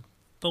 good.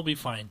 they'll be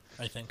fine,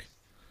 I think.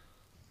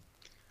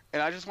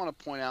 And I just want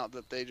to point out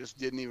that they just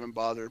didn't even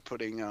bother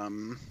putting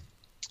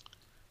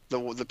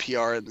the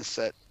PR in the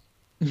set.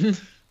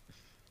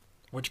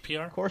 Which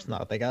PR? Of course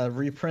not. They gotta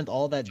reprint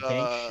all that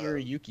dank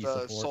Shiryuki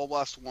The support. Soul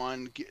Blast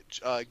 1,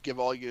 give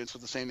all units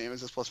with the same name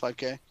as this plus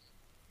 5k.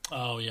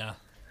 Oh, yeah.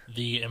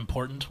 The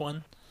important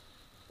one?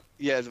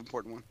 Yeah, it's an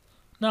important one.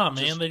 No,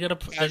 man, Just they gotta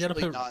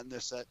put not in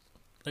this set.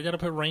 they gotta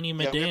put Rainy Yeah,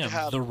 we have to Madame,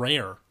 have- the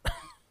rare.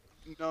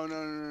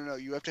 No.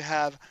 You have to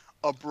have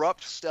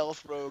Abrupt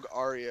Stealth Rogue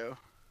Ario.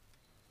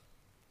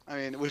 I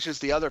mean, which is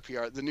the other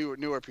PR, the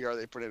newer PR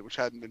they printed, which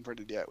hadn't been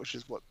printed yet, which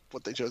is what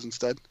they chose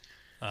instead.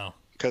 Oh.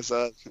 Because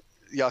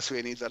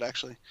Yasue needs that,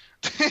 actually.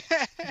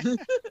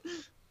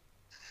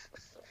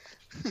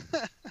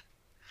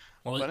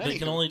 Well, But they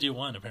can anywho. only do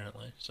one,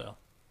 apparently, so...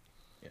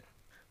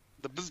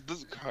 The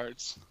buzz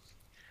cards.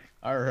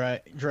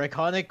 Alright,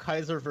 Draconic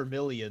Kaiser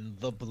Vermilion,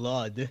 the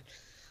Blood.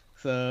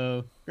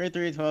 So, grade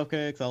 3,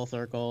 12k, Excel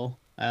Circle.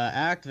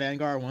 Act,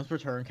 Vanguard, once per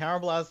turn,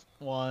 Counterblast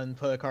 1,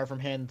 put a card from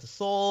hand to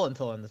soul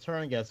until end of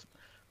turn, gets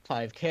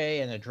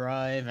 5k and a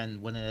drive,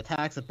 and when it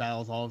attacks, it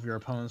battles all of your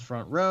opponent's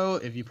front row.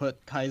 If you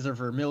put Kaiser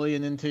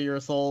Vermilion into your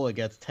soul, it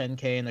gets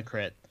 10k and a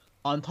crit,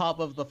 on top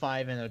of the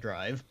 5 and a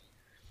drive.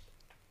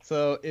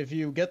 So, if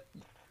you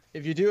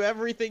do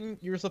everything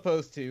you're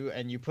supposed to,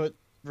 and you put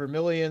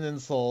Vermilion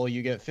and Soul,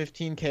 you get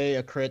 15k,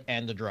 a crit,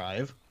 and a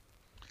drive.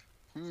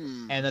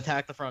 And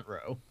attack the front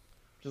row.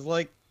 Which is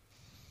like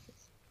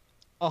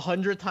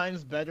 100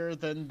 times better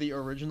than the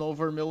original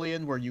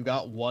Vermilion, where you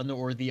got one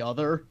or the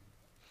other.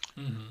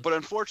 Mm-hmm. But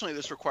unfortunately,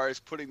 this requires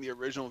putting the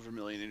original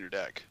Vermilion in your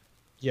deck.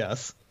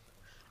 Yes.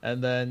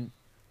 And then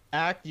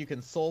Act, you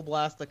can Soul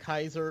Blast a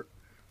Kaiser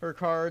her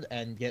card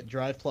and get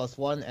drive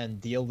 +1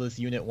 and deal this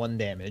unit 1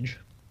 damage.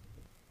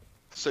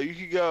 So you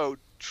could go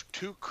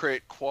 2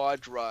 crit,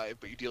 quad drive,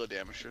 but you deal a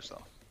damage to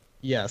yourself.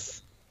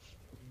 Yes.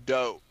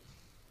 Dope.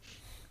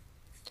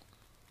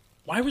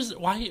 Why was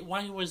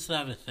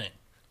that a thing?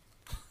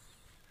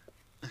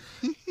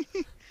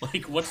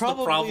 Like, what's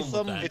Probably the problem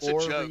some- with that? It's a Or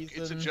joke.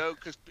 reason. It's a joke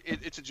because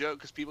it's a joke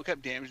because people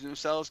kept damaging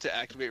themselves to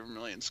activate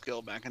Vermilion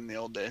skill back in the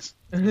old days.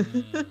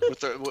 Mm, With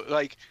the,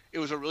 like, it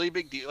was a really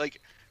big deal. Like,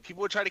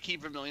 people would try to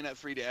keep Vermilion at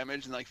 3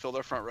 damage and like fill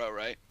their front row,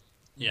 right?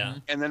 yeah.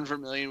 And then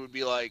Vermilion would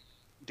be like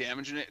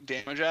damage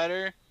at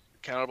her,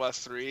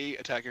 counterblast 3,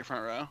 attack your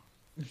front row.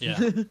 Yeah.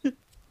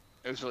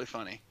 It was really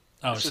funny.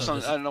 Oh, It's just so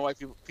something, I don't know why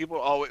people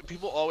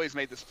always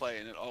made this play,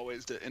 and it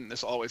always did, and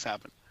this always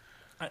happened.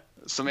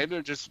 So maybe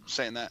they're just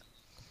saying that.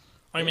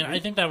 I mean, I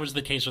think that was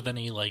the case with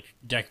any, like,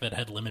 deck that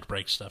had limit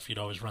break stuff. You'd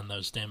always run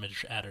those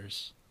damage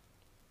adders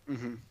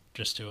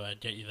just to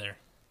get you there.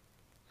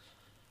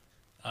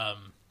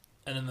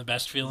 And then the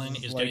best feeling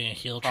is Like, getting a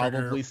heal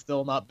trigger. Probably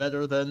still not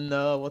better than,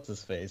 what's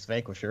his face?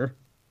 Vanquisher.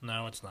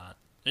 No, it's not.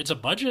 It's a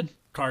budget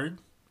card.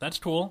 That's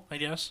cool, I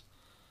guess.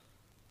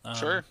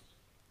 Sure.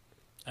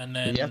 And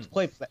then... You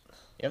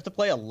have to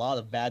play a lot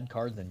of bad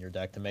cards in your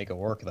deck to make it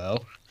work,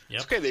 though.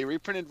 Yep. It's okay. They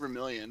reprinted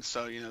Vermilion,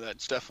 so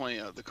that's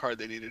definitely the card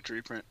they needed to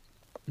reprint.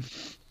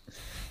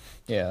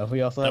 Yeah,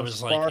 we also That have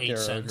was like Spark 8 Arrow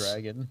cents.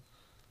 Dragon.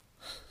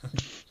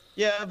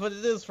 Yeah, but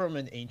it is from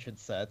an ancient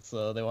set,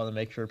 so they want to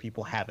make sure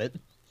people have it.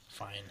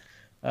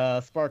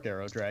 Fine. Spark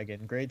Arrow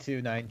Dragon, grade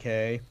 2,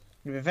 9k.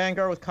 You have a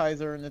Vanguard with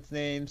Kaiser in its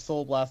name,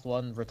 Soul Blast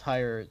 1,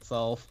 retire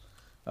itself.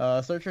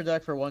 Search your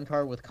deck for 1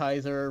 card with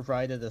Kaiser,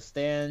 write it a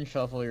stand,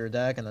 shuffle your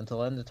deck, and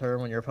until end of turn,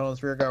 when your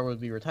opponent's rear guard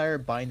would be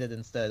retired, bind it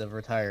instead of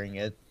retiring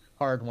it.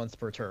 Hard once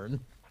per turn.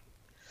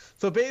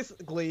 So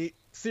basically,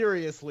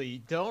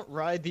 seriously, don't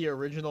ride the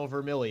original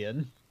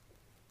Vermilion.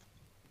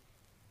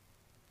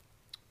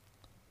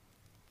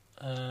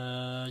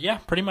 Yeah,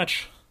 pretty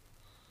much.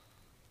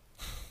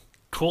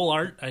 Cool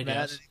art, I Matt,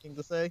 guess. anything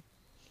to say?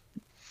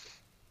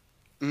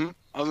 I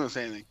was gonna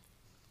say anything.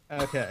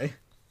 Okay.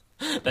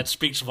 That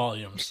speaks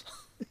volumes.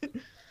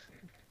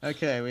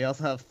 Okay, we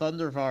also have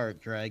Thundervart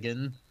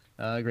Dragon,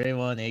 grade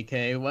 1,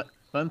 8k.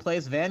 One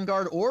plays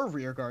Vanguard or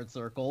Rearguard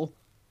Circle.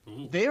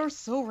 Ooh. They are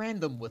so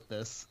random with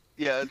this.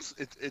 Yeah,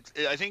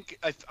 I think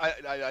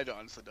I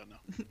honestly don't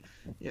know.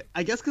 Yeah,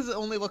 I guess because it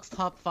only looks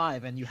top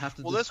 5, and you have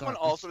to. Well, this one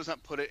discard. also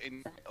doesn't put it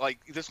in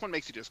like this one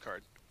makes you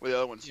discard, where the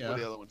other ones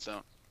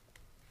don't.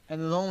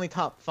 And it's only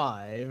top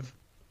 5.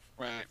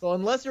 Right. So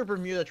unless you're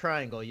Bermuda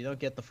Triangle, you don't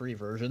get the free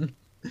version.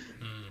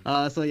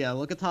 Mm. So yeah,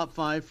 look at top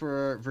 5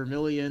 for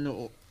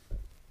Vermilion.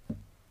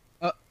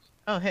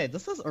 Oh, hey,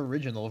 this is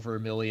original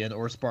Vermilion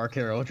or Spark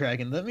Arrow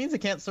Dragon. That means it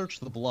can't search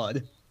the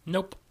blood.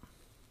 Nope.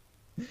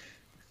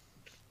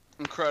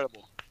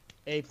 Incredible.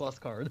 A plus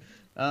card.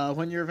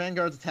 When your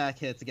Vanguard's attack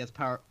hits, it gets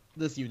power.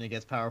 This unit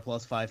gets power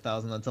plus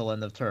 5,000 until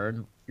end of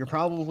turn. You're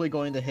probably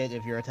going to hit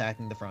if you're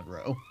attacking the front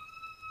row.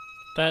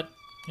 That,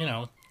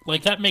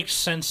 like, that makes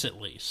sense at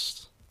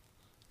least.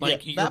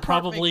 Like, yeah, you're that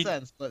probably...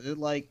 part makes sense, but it,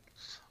 like...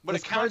 But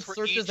it counts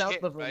for each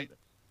hit, right?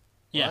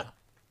 Yeah. What?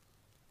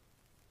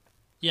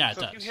 Yeah, it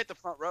so does. if you hit the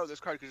front row, this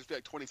card could just be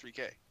like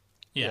 23k.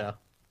 Yeah.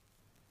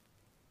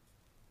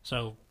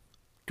 So,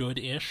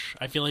 good-ish.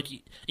 I feel like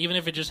even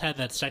if it just had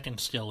that second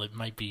skill, it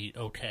might be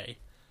okay.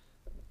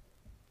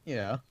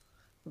 Yeah.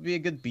 Would be a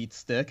good beat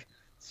stick.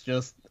 It's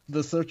just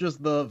the searches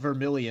the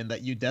Vermilion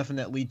that you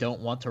definitely don't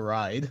want to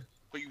ride.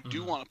 But you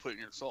do want to put it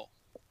in your soul.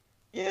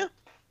 Yeah.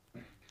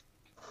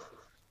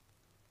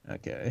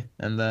 Okay,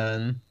 and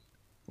then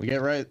we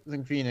get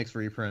Rising Phoenix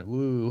reprint.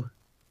 Woo.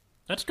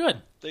 That's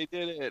good. They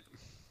did it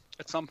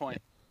at some point.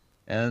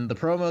 And the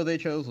promo they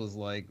chose was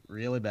like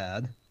really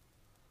bad.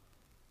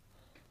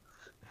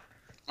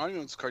 I don't even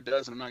know what this card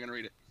does, and I'm not gonna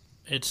read it.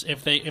 It's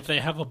if they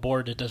have a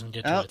board, it doesn't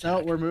get to attack. No,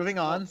 we're moving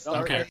on.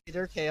 Star Okay.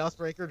 Raider, Chaos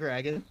Breaker,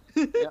 Dragon.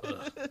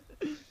 Yep.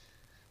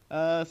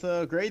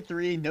 So grade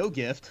 3, no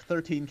gift,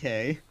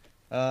 13k.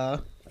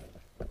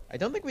 I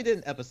don't think we did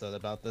an episode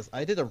about this.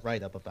 I did a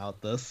write-up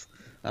about this.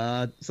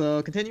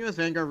 So continuous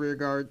Vanguard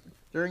Rearguard.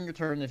 During your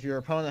turn, if your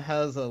opponent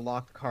has a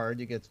locked card,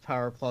 you get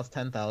power plus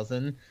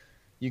 10,000.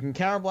 You can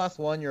counterblast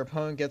one. Your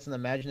opponent gets an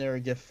imaginary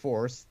gift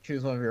force.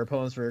 Choose one of your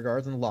opponent's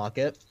rearguards and lock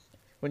it.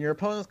 When your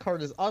opponent's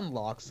card is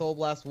unlocked, Soul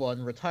Blast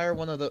 1, retire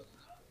one of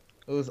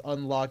those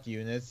unlocked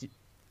units.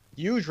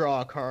 You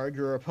draw a card.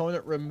 Your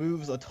opponent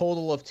removes a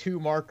total of 2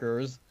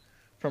 markers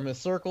from his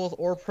circles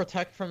or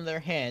protect from their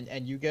hand,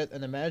 and you get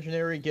an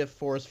imaginary gift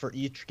force for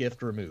each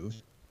gift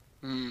removed.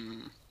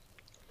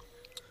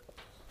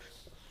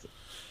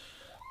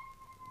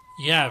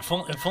 Yeah,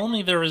 if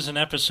only there was an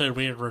episode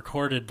we had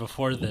recorded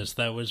before this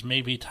that was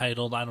maybe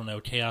titled, I don't know,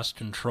 Chaos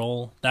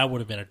Control. That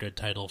would have been a good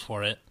title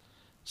for it.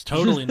 It's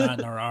totally not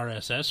in our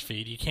RSS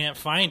feed. You can't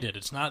find it.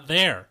 It's not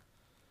there.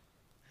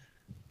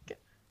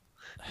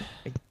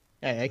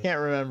 Hey, I can't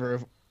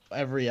remember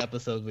every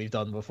episode we've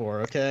done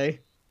before,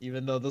 okay?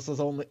 Even though this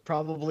was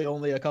probably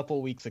only a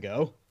couple weeks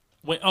ago.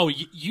 Wait, oh,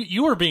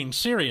 you were being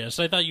serious.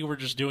 I thought you were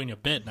just doing a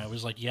bit, and I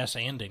was like,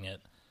 yes-anding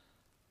it.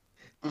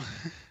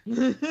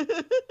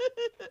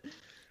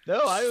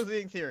 No, I was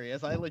being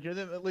serious. I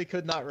legitimately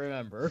could not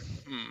remember.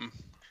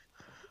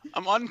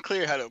 I'm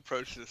unclear how to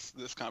approach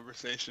this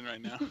conversation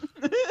right now.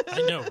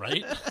 I know,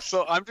 right?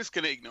 So I'm just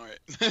gonna ignore it.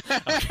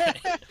 Okay.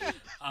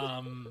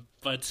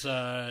 But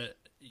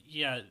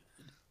yeah,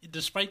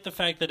 despite the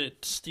fact that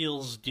it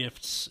steals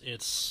gifts,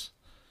 it's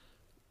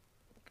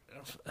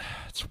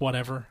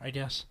whatever, I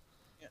guess.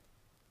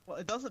 Well,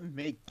 it doesn't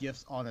make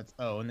gifts on its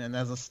own, and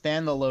as a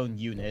standalone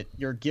unit,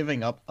 you're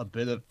giving up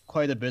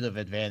quite a bit of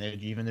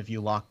advantage, even if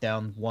you lock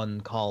down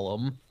one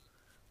column.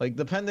 Like,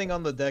 depending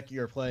on the deck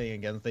you're playing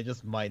against, they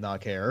just might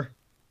not care.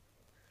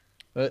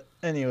 But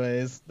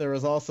anyways, there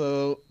was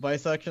also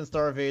Bisection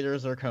Star Vader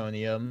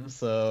Zirconium,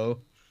 so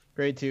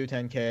grade 2,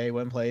 10k,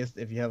 when placed,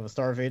 if you have a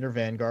Star Vader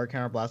Vanguard,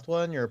 counterblast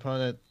 1, your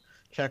opponent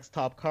checks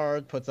top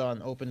card, puts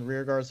on open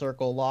rearguard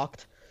circle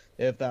locked.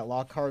 If that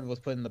lock card was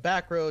put in the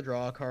back row,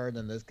 draw a card,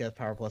 and this gets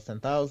power plus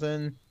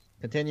 10,000.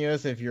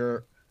 Continuous, if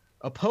your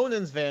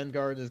opponent's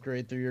Vanguard is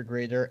grade 3 or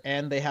greater,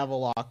 and they have a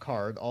lock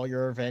card, all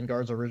your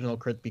Vanguard's original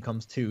crit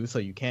becomes 2, so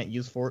you can't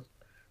use Force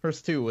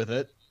 2 with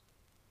it.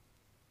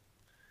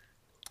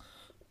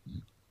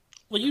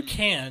 Well, you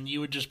can. You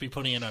would just be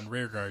putting it on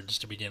rear guards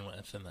to begin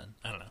with, and then,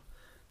 I don't know.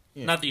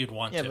 Yeah. Not that you'd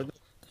want to. But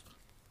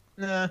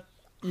nah,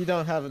 you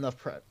don't have enough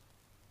prep.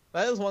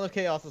 That is one of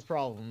Chaos's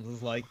problems,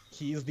 is like,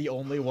 he's the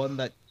only one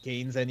that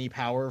gains any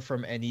power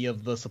from any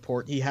of the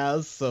support he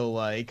has, so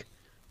like,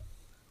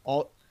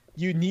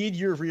 you need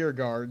your rear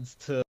guards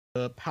to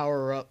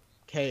power up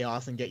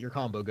Chaos and get your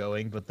combo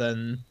going, but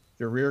then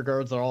your rear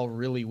guards are all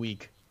really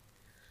weak.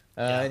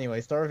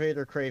 Anyway, Star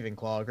Vader Craving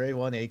Claw, grade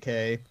 1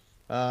 AK.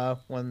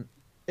 When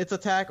its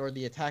attack or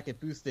the attack it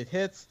boosted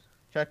hits,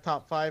 check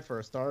top 5 for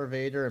a Star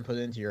Vader and put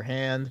it into your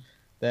hand.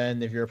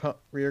 Then if your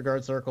rear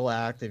guard circle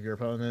act, if your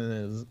opponent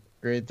is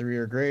grade 3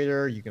 or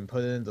greater, you can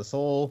put it into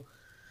Soul.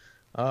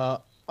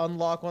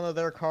 Unlock one of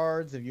their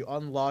cards. If you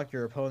unlock,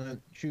 your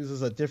opponent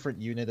chooses a different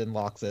unit and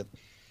locks it.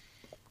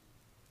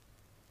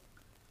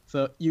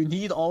 So you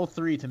need all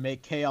 3 to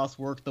make Chaos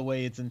work the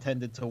way it's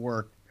intended to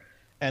work,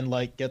 and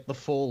like get the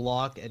full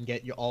lock and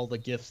get you all the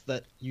gifts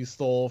that you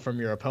stole from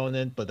your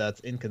opponent, but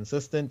that's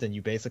inconsistent, and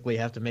you basically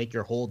have to make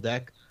your whole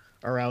deck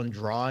around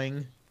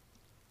drawing.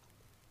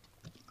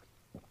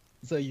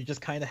 So you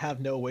just kind of have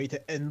no way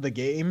to end the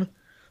game.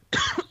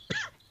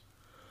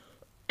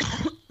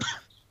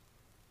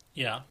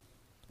 Yeah.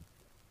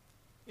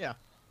 Yeah,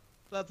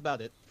 that's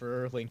about it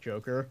for Link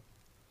Joker.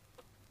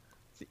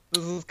 See,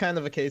 this is kind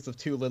of a case of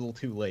too little,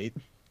 too late.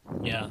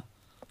 Yeah.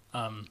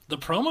 The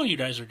promo you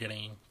guys are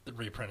getting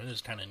reprinted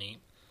is kind of neat.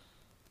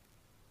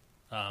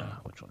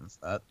 Which one is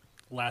that?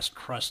 Last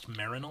Crust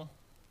Marinal.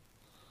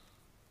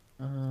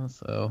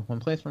 So when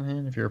placed from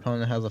hand, if your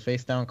opponent has a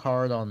face-down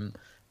card on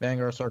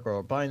Vanguard Circle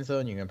or Bind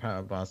Zone, you can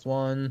Power Blast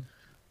 1,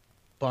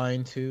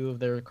 bind 2 of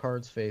their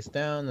cards face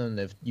down, and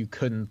if you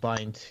couldn't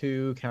bind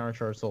 2,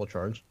 Countercharge Soul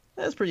Charge.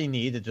 That's pretty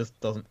neat, it just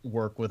doesn't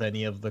work with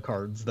any of the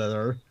cards that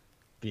are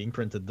being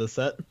printed this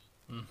set.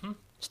 Mm-hmm.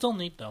 Still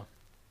neat, though.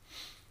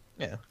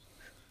 Yeah.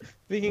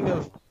 Speaking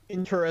of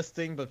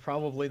interesting but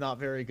probably not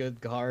very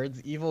good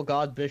cards, Evil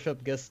God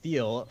Bishop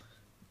Gastile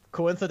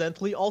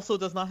coincidentally also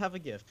does not have a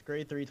gift.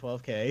 Grade 3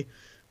 12k.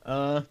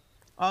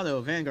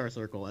 Auto Vanguard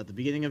Circle. At the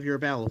beginning of your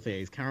battle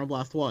phase,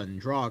 Counterblast 1,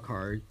 draw a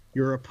card.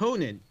 Your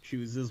opponent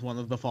chooses one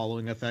of the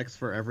following effects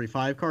for every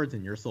 5 cards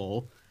in your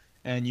soul,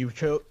 and you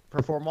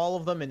perform all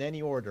of them in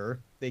any order.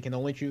 They can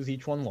only choose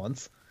each one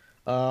once.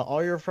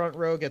 All your front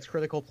row gets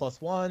critical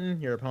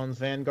 +1. Your opponent's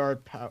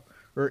Vanguard power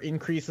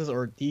increases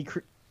or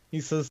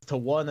decreases to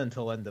 1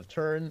 until end of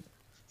turn.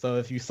 So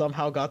if you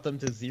somehow got them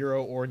to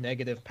 0 or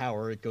negative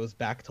power, it goes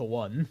back to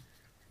 1.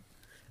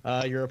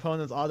 Your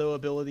opponent's auto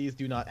abilities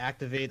do not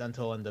activate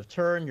until end of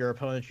turn. Your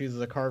opponent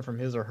chooses a card from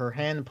his or her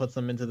hand and puts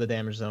them into the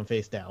damage zone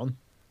face down.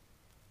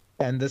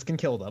 And this can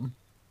kill them.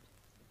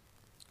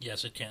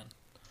 Yes, it can.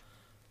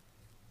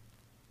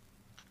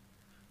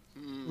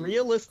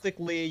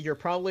 Realistically, you're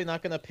probably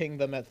not going to ping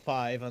them at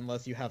 5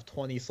 unless you have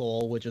 20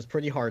 soul, which is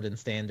pretty hard in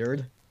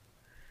standard.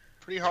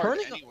 Pretty hard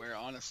anywhere,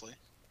 honestly.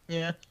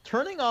 Yeah,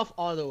 turning off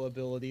auto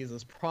abilities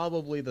is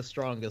probably the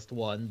strongest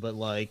one, but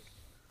like,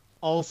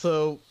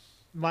 also,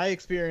 my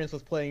experience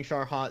with playing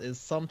Sharhat is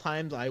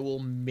sometimes I will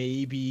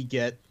maybe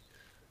get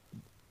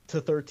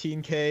to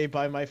 13k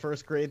by my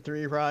first grade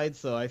 3 ride,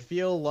 so I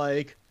feel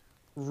like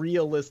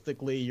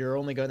realistically you're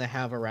only going to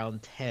have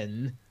around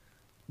 10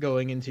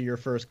 going into your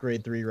first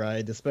grade 3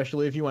 ride,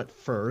 especially if you went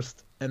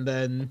first, and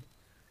then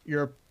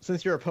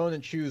since your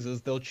opponent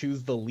chooses, they'll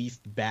choose the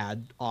least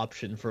bad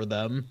option for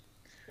them.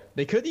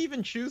 They could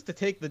even choose to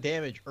take the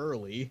damage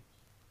early.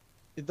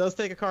 It does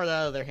take a card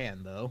out of their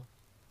hand, though.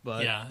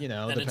 But, yeah,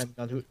 depending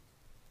on who...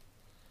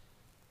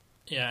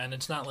 Yeah, and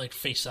it's not like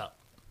face up.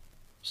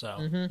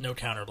 So, no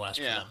counterblast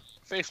for them.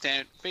 Face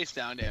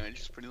down damage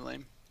is pretty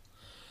lame.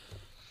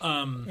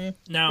 Now...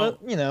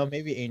 But,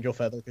 maybe Angel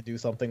Feather could do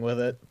something with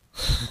it.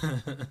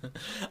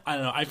 I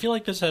don't know. I feel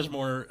like this has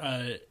more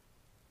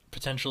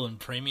potential in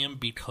premium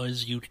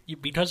because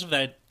because of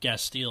that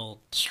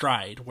Gastile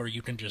Stride, where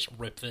you can just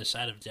rip this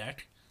out of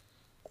deck.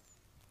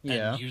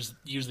 Yeah. And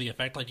use the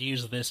effect, like you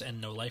use this and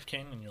no Life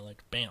King, and you're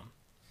like, bam.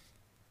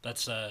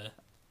 That's a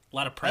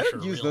lot of pressure. I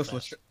would use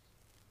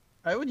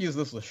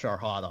this with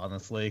Sharhat,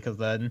 honestly, because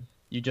then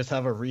you just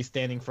have a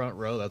restanding front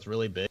row that's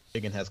really big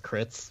and has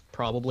crits,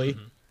 probably.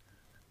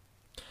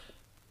 Mm-hmm.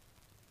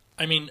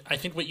 I mean, I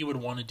think what you would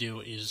want to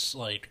do is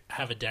like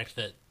have a deck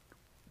that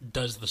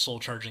does the soul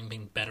charging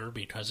thing better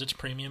because it's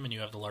premium and you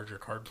have the larger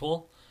card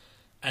pool,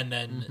 and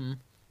then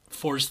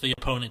force the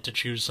opponent to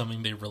choose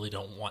something they really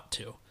don't want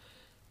to.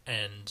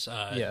 And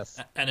yes.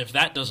 And if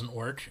that doesn't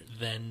work,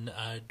 then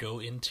go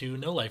into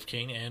No Life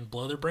King and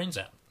blow their brains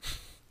out.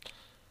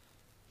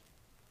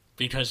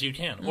 Because you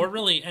can. Or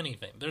really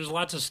anything. There's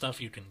lots of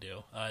stuff you can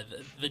do.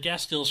 The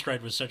Gastile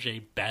Stride was such a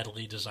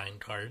badly designed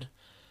card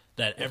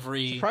that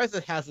every... Surprised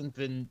it hasn't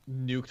been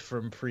nuked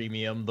from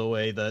premium the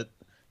way that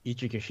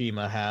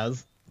Ichikashima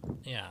has.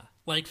 Yeah.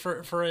 Like,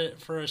 for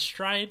a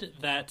Stride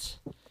that...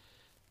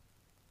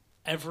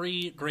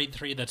 Every grade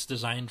 3 that's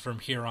designed from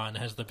here on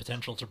has the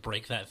potential to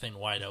break that thing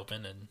wide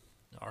open, and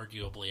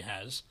arguably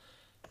has.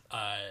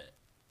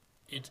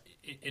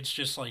 It's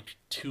just like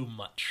too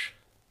much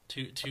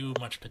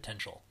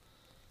potential.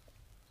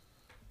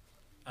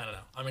 I don't know.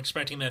 I'm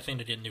expecting that thing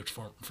to get nuked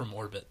from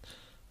orbit,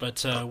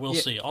 but we'll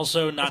see.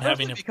 Also, not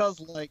having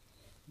because like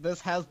this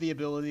has the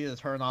ability to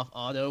turn off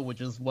auto, which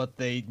is what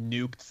they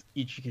nuked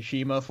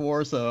Ichikashima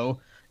for.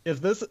 So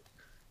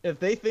if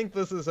they think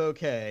this is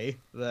okay,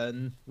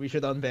 then we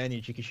should unban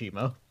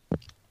Ichikashima.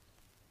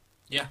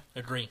 Yeah,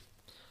 agree.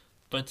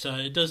 But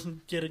it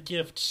doesn't get a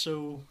gift,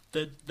 so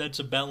that's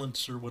a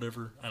balance or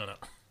whatever. I don't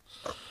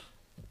know.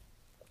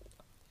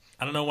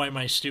 I don't know why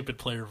my stupid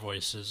player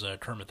voice is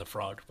Kermit the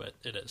Frog, but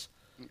it is.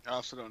 I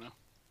also don't know.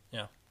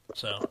 Yeah,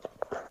 so...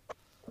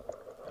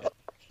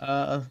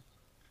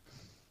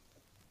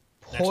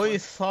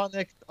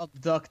 Poisonic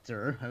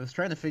Abductor. I was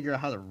trying to figure out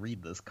how to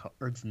read this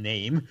card's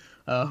name.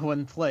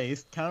 When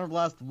placed,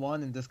 counterblast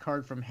 1 and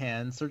discard from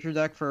hand. Search your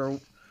deck for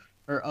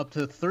up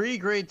to 3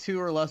 grade 2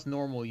 or less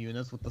normal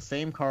units with the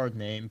same card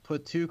name.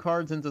 Put 2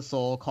 cards into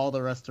soul, call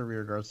the rest to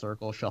rearguard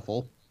circle,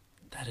 shuffle.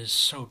 That is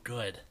so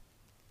good.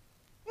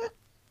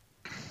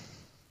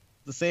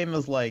 The same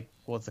as, like,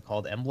 what's it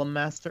called? Emblem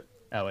Master?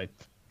 Oh, wait.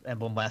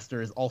 Emblem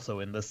Master is also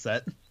in this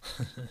set.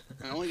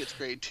 It only gets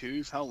grade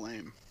 2s? How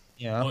lame.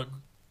 Yeah. Well,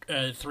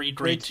 3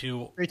 grade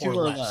 2 grade or 2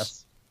 or less.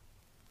 less.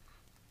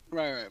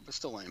 Right, but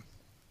still lame.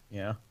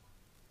 Yeah.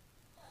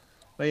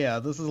 But yeah,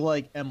 this is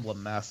like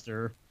Emblem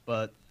Master,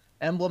 but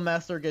Emblem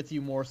Master gets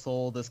you more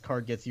soul, this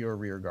card gets you a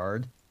rear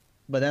guard.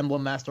 But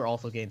Emblem Master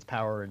also gains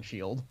power and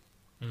shield.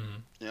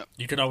 Mm. Yep.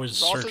 You could always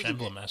It's also search the-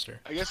 Emblem Master.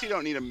 I guess you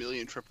don't need a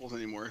million triples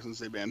anymore since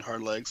they banned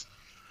hard legs.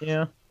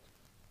 Yeah.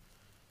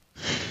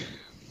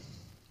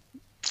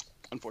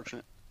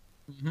 Unfortunate.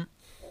 hmm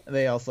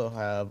They also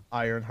have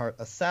Ironheart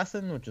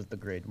Assassin, which is the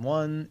grade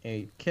 1,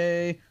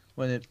 8k.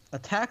 When it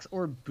attacks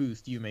or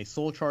boosts, you may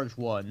soul charge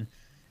 1.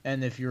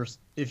 And if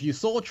you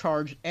soul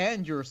charge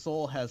and your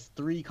soul has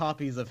 3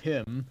 copies of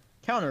him,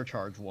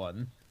 countercharge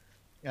 1.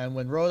 And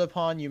when rode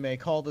upon, you may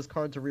call this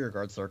card to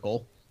rearguard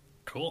circle.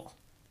 Cool.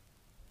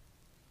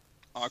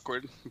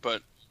 Awkward,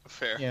 but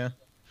fair. Yeah.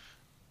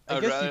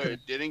 I'd guess you rather could- it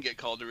didn't get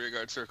called to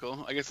rearguard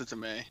circle. I guess it's a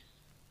May.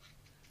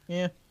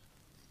 Yeah.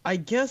 I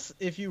guess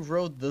if you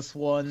rode this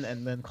one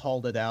and then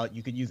called it out,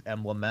 you could use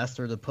Emblem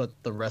Master to put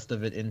the rest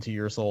of it into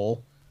your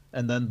soul.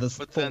 And then this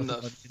But then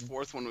fourth the one-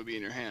 fourth one would be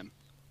in your hand.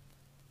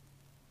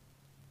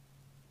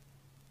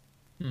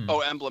 Hmm. Oh,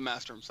 Emblem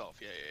Master himself.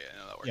 Yeah,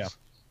 no, that works. Yeah.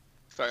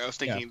 Sorry, I was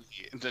thinking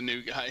the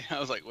new guy. I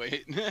was like,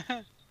 wait.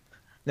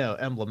 No,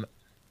 Emblem.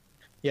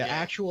 Yeah, Yeah.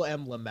 actual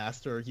Emblem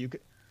Master.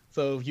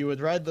 So if you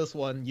would ride this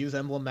one, use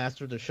Emblem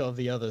Master to shove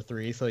the other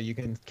 3, so you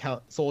can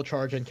soul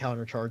charge and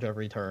counter charge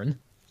every turn.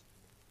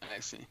 I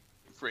see.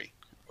 Free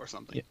or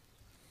something. Yeah.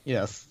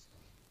 Yes.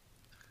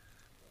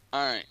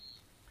 All right.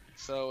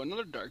 So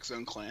another Dark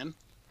Zone clan,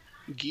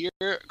 Gear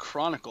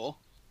Chronicle.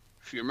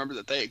 If you remember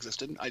that they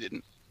existed, I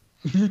didn't.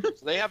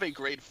 So they have a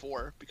grade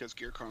 4 because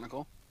Gear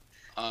Chronicle.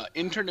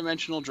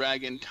 Interdimensional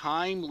Dragon,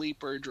 Time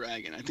Leaper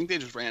Dragon. I think they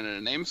just ran out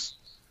of names.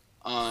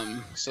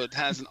 So it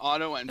has an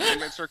auto and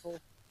vanguard circle.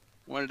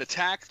 When it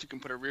attacks, you can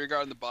put a rear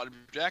guard on the bottom of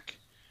your deck.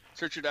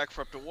 Search your deck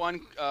for up to 1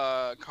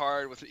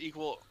 card with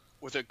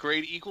a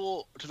grade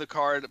equal to the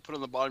card put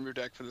on the bottom of your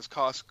deck for this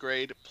cost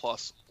grade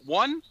plus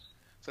 1.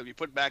 So if you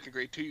put back a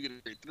grade 2, you get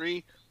a grade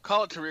 3.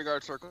 Call it to rear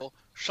guard circle.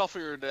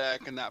 Shuffle your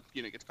deck, and that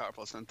unit gets power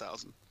plus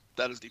 10,000.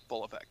 That is the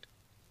full effect.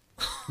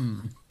 Hmm.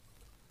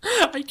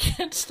 I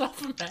can't stop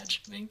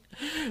imagining.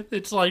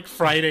 It's like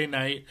Friday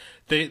night.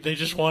 They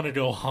just want to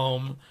go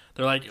home.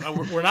 They're like,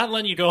 oh, we're not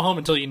letting you go home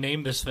until you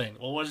name this thing.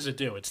 Well, what does it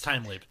do? It's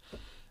Time Leap.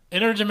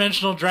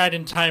 Interdimensional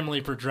Dragon, Time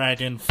Leaper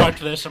Dragon. Fuck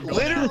this. I'm going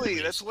Literally,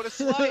 out. that's what it's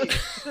like.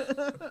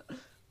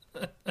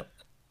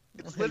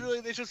 It's literally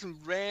they just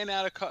ran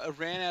out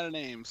of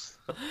names.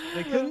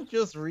 They couldn't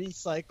just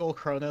recycle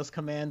Chronos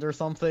Command or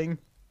something.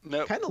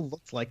 Nope. Kind of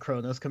looks like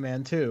Chronos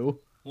Command too.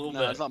 A little No,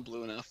 bit. it's not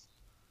blue enough.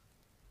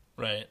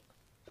 Right.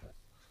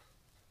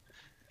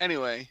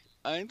 Anyway,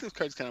 I think this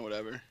card's kind of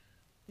whatever.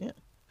 Yeah.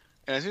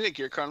 And I think that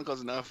Gear Chronicle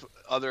has enough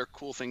other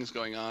cool things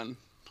going on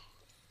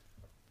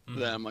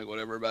that I'm like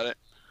whatever about it.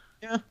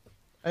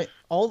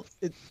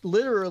 It's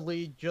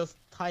literally just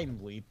Time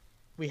Leap.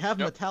 We have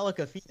Yep.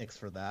 Metallica Phoenix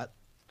for that.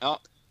 Oh,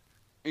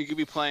 you could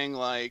be playing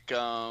like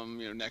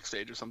next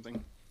stage or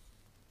something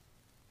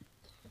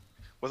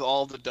with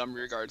all the dumb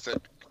rear guards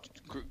that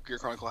Gear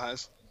Chronicle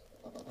has,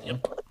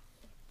 Yep.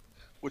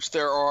 which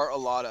there are a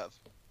lot of.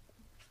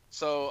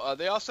 So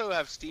they also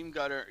have Steam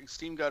Gutter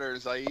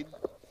Zaid.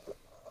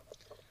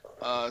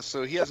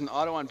 So he has an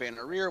auto on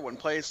Banner Rear, 1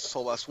 place,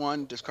 soul less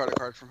 1, discard a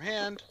card from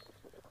hand.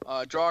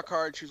 Draw a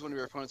card, choose one of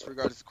your opponents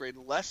regardless of grade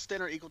less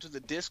than or equal to the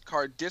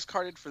discard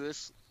discarded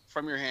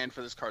from your hand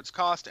for this card's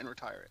cost, and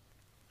retire it.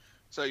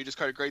 So you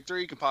discard a grade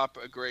 3, you can pop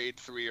a grade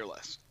 3 or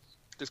less.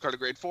 Discard a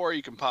grade 4,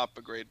 you can pop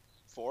a grade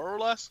 4 or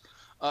less.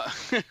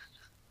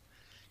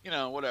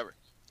 Whatever.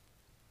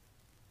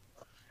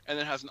 And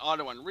then it has an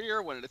auto on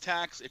rear. When it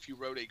attacks, if you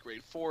rode a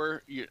grade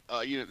 4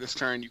 unit this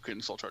turn, you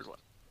can soul charge 1.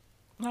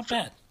 Not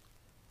bad.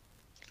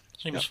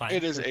 Seems Yep, fine.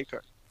 it is a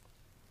card.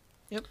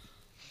 Yep.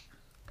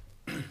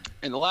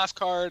 And the last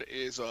card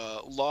is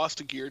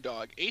Lost Gear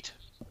Dog 8.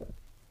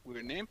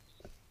 Weird name.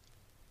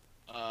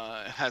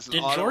 It has an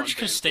Did auto George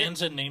on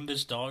Costanza name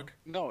this dog?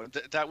 No,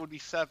 that would be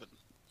 7.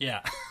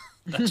 Yeah.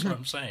 That's what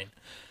I'm saying.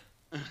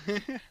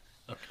 Okay.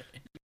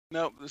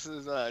 Nope, this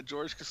is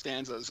George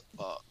Costanza's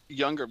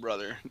younger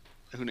brother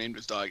who named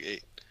his dog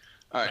 8.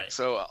 All right, Right.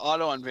 so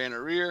auto on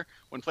Banner Rear.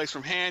 When placed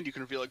from hand, you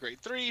can reveal a grade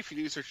 3. If you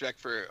do search your deck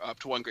for up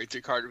to 1 grade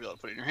 3 card, reveal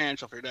it, put it in your hand,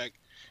 shuffle your deck.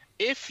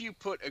 If you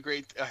put a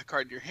grade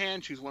card in your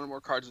hand, choose one or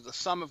more cards with the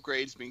sum of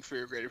grades being 3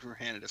 or greater from your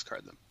hand and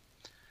discard them.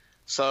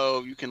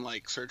 So you can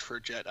search for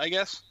a jet, I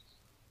guess.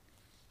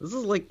 This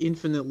is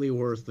infinitely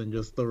worse than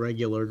just the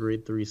regular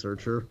grade 3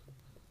 searcher.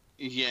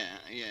 Yeah.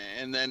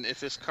 And then if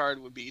this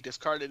card would be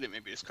discarded, it may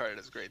be discarded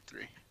as grade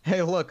 3.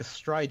 Hey, look,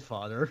 Stride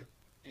Fodder.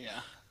 Yeah.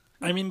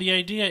 I mean, the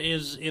idea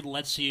is it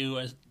lets you...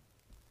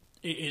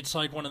 It's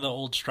like one of the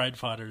old Stride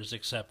Fodders,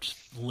 except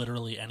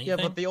literally anything. Yeah,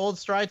 but the old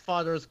Stride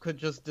Fodders could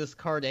just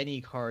discard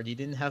any card. You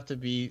didn't have to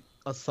be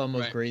a sum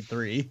of Right. grade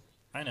 3.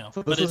 I know.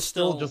 So but this it's is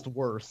still just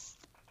worse.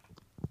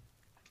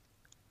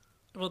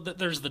 Well,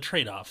 there's the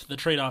trade-off. The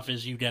trade-off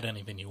is you get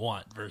anything you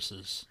want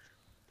versus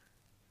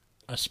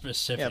a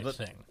specific but-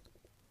 thing.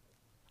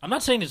 I'm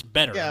not saying it's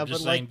better. Yeah, I'm but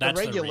just saying the that's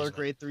regular the reason.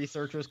 grade 3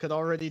 searchers could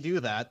already do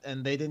that,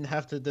 and they didn't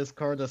have to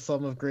discard a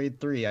sum of grade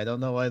 3. I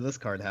don't know why this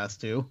card has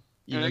to.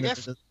 And I Even if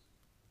guess- it is-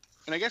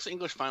 And I guess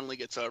English finally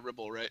gets a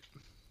Ribble, right?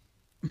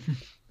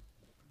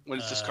 When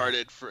it's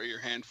discarded for your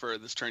hand for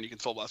this turn, you can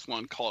soul blast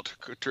 1, call it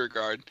to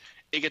regard.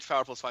 it gets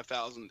power plus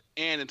 5,000,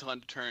 and until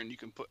end of turn, you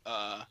can put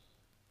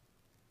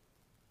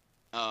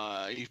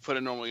you put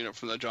a normal unit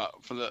from the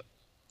drop from the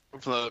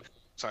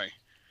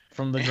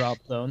drop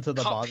zone to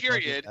the bottom.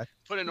 Period.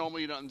 Put a normal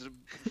unit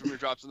from your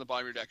drops on the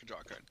bottom of your deck and draw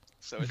a card.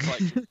 So it's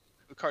like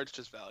the card's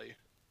just value.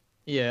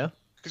 Yeah.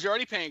 Because you're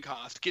already paying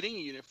cost, getting a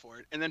unit for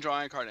it, and then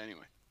drawing a card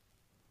anyway.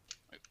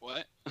 Like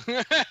what?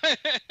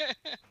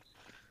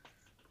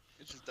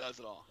 It just does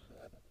it all.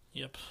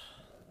 Yep.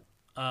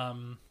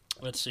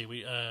 Let's see.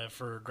 We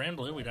for Grand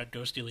Blue, we got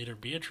Ghosty Leader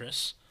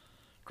Beatrice,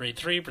 Grade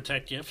 3,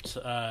 Protect Gift,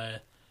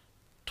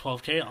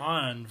 12k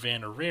on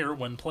Vanna Rear.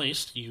 When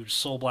placed, use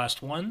Soul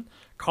Blast 1.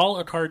 Call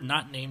a card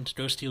not named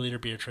Ghosty Leader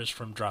Beatrice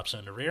from drop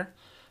zone to rear.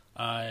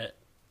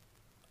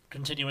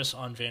 Continuous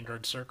on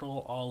Vanguard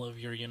Circle. All of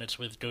your units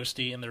with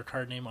Ghosty in their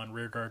card name on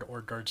Rear Guard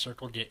or Guard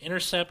Circle get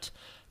Intercept,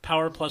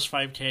 Power plus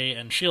 5k,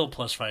 and Shield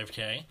plus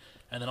 5k.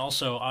 And then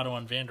also auto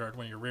on Vanguard,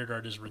 when your Rear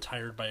Guard is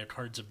retired by a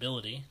card's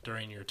ability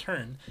during your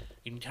turn,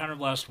 you can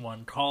Counterblast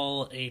 1,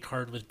 call a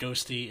card with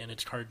Ghosty in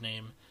its card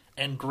name,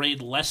 and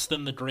grade less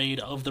than the grade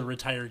of the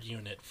retired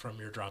unit from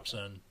your drop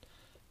zone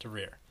to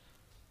rear.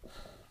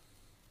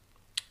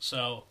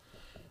 So,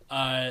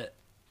 the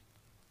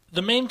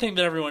main thing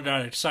that everyone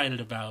got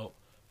excited about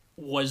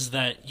was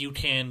that you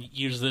can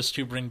use this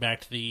to bring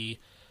back the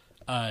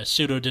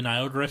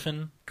Pseudo-Denial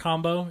Griffin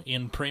combo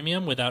in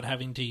Premium without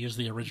having to use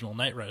the original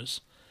Night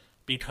Rose,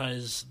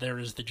 because there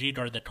is the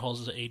G-Guard that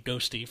calls a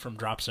Ghosty from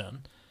drop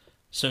zone.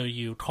 So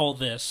you call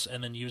this,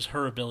 and then use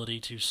her ability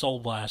to Soul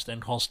Blast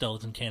and call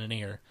Skeleton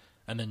Cannoneer,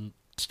 and then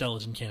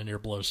Skeleton Cannoneer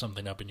blows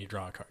something up and you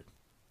draw a card.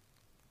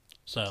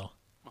 So,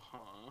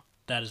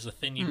 that is the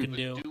thing you can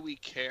do. Do we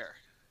care?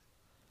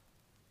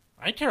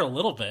 I care a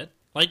little bit.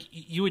 Like,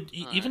 you would,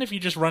 even if you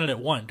just run it at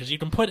 1, because you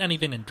can put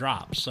anything in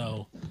drop,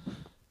 so,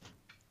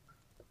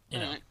 you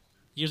know,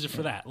 use it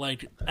for that.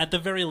 Like, at the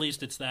very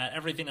least, it's that.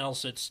 Everything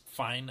else, it's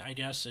fine, I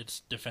guess. It's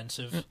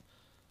defensive.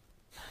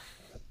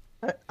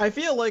 I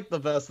feel like the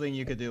best thing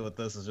you could do with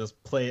this is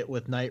just play it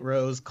with Night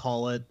Rose,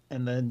 call it,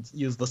 and then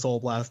use the Soul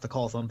Blast to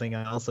call something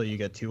else so you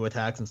get 2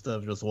 attacks instead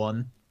of just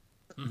 1.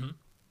 Mm-hmm.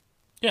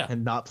 Yeah.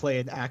 And not play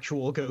an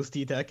actual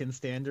Ghosty deck in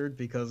Standard,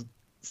 because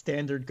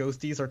Standard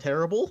Ghosties are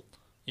terrible.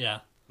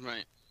 Yeah.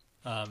 Right.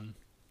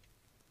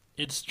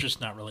 It's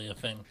just not really a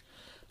thing.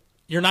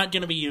 You're not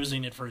going to be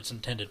using it for its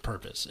intended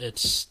purpose.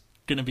 It's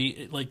going to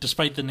be, like,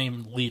 despite the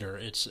name Leader,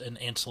 it's an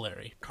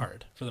ancillary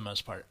card for the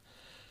most part.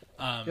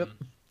 Yep.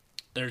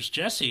 There's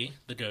Jessie,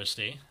 the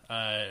Ghosty,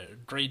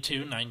 Grade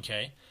 2,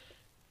 9k.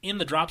 In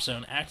the drop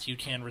zone, you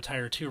can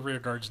retire 2 rear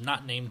guards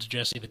not named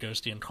Jessie the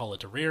Ghosty and call it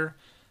to rear,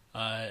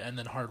 and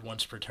then hard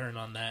once per turn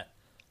on that.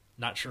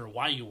 Not sure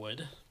why you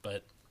would,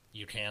 but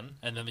you can.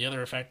 And then the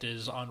other effect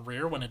is on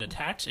rear, when it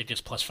attacks, it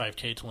gets plus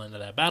 5k till the end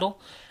of that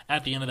battle.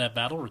 At the end of that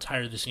battle,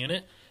 retire this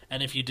unit,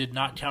 and if you did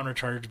not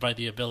countercharge by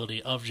the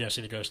ability of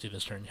Jessie the Ghosty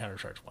this turn,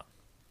 countercharge 1.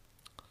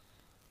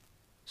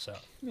 So.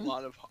 A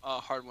lot of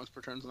hard ones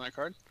per turns on that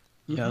card.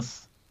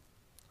 Yes.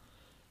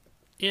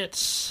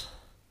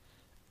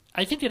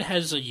 I think it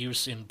has a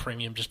use in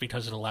Premium just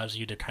because it allows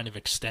you to kind of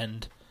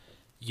extend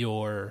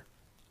your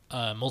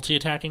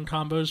multi-attacking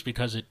combos,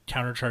 because it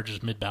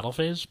countercharges mid-battle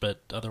phase,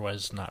 but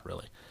otherwise not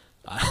really.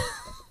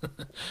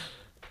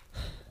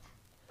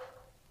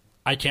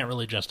 I can't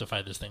really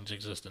justify this thing's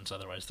existence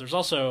otherwise. There's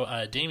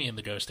also Damien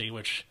the Ghosty,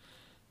 which,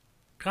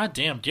 god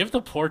damn, give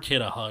the poor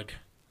kid a hug.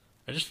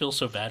 I just feel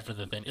so bad for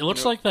the thing. It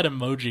looks like that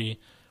emoji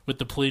with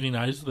the pleading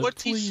eyes.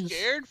 What's he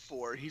scared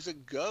for? He's a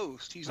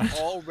ghost. He's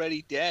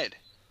already dead.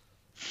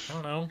 I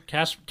don't know.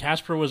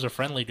 Casper was a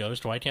friendly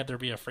ghost. Why can't there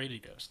be a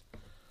fraidy ghost?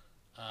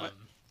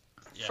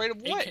 Yeah. Afraid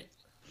of what?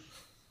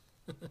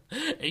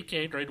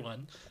 8k, grade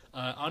 1.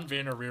 On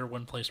Vanna Rear,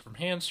 when placed from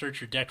hand,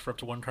 search your deck for up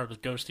to 1 card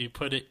with Ghosty,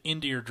 put it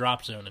into your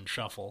drop zone and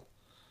shuffle.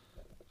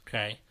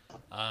 Okay.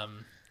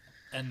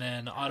 And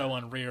then auto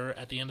on rear,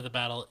 at the end of the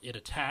battle, it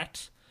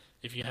attacked.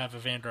 If you have a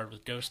Vanguard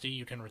with Ghosty,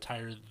 you can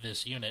retire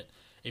this unit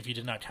if you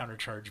did not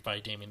countercharge by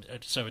Damien.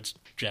 So it's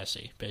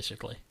Jessie,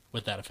 basically,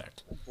 with that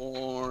effect.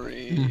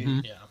 Boring. Mm-hmm.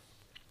 Yeah.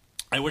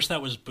 I wish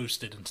that was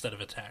boosted instead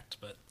of attacked,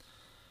 but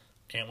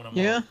can't win them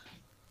Yeah. all.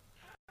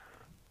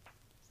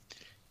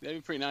 That'd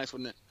be pretty nice,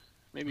 wouldn't it?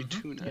 Maybe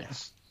too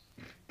nice.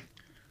 Yeah.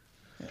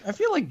 I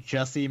feel like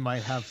Jessie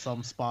might have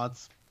some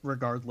spots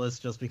regardless,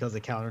 just because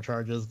it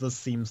countercharges. This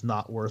seems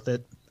not worth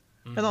it.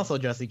 Mm-hmm. And also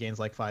Jessie gains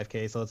like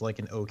 5k, so it's like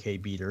an okay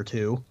beater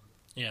too.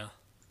 Yeah.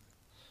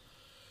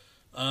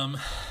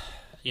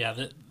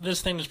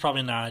 This thing is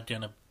probably not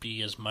going to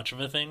be as much of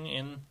a thing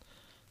in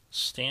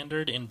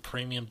Standard. In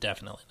Premium,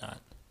 definitely not.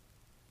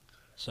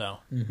 So,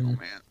 Oh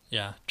man.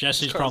 Yeah,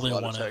 Jessie's probably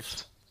one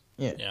of...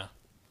 Yeah.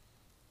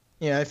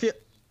 Yeah,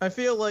 I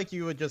feel like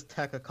you would just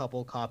tech a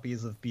couple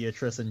copies of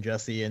Beatrice and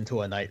Jessie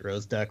into a Night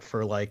Rose deck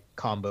for like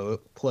combo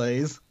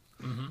plays.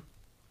 Mm-hmm.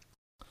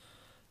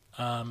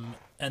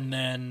 And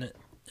then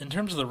in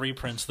terms of the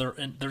reprints,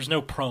 there's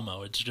no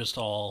promo. It's just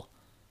all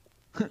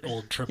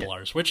old triple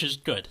Rs, which is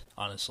good,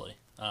 honestly.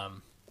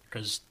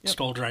 Because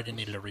Skull Dragon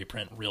needed a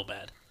reprint real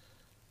bad.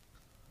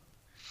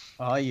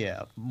 Oh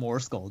yeah, more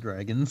Skull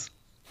Dragons.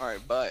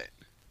 Alright, but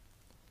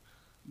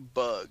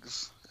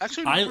Bugs.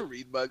 Actually, I never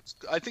read bugs.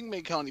 I think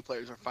Make Colony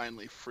players are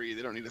finally free.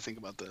 They don't need to think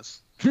about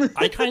this.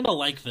 I kind of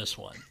like this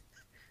one.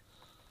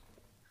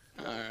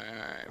 All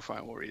right,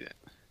 fine. We'll read it.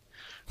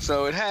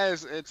 So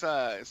it's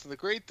the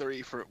grade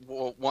 3 for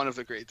one of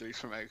the grade 3s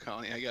for Mega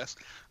Colony, I guess.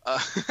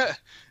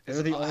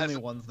 They're the only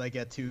ones that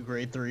get 2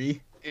 grade 3.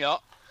 Yeah.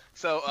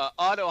 So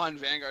auto on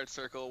Vanguard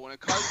Circle. When a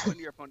card is put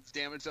into your opponent's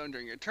damage zone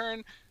during your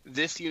turn,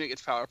 this unit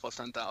gets power plus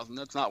 10,000.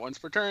 That's not once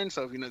per turn.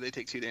 So if they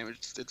take 2 damage,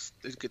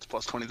 it gets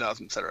plus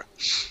 20,000, etc.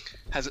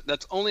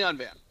 That's only on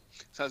Van.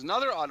 So it has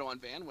another auto on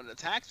Van. When it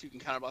attacks, you can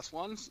counterblast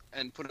ones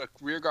and put a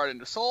rear guard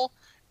into Soul.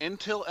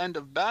 Until end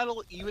of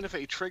battle, even if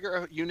a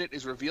trigger unit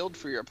is revealed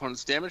for your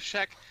opponent's damage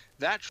check,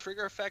 that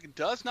trigger effect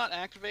does not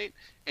activate,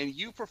 and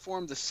you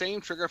perform the same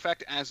trigger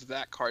effect as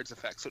that card's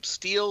effect. So it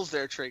steals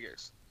their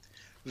triggers.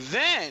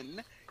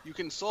 Then you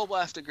can Soul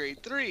Blast a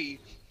grade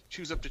 3,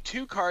 choose up to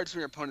 2 cards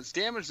from your opponent's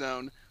damage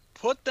zone,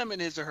 put them in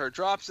his or her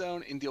drop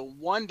zone, and deal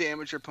 1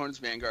 damage to your opponent's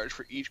Vanguard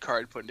for each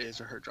card put into his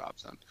or her drop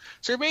zone.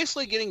 So you're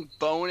basically getting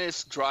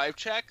bonus drive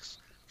checks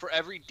for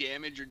every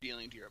damage you're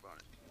dealing to your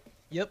opponent.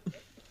 Yep.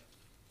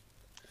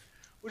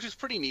 Which is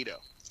pretty neato.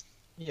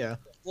 Yeah.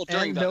 Well,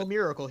 and no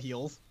miracle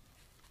heals.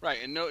 Right,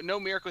 and no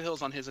miracle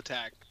heals on his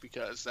attack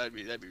because that'd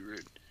be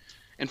rude.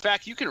 In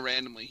fact, you can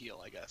randomly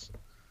heal, I guess.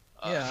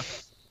 Yeah.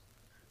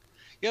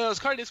 This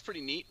card is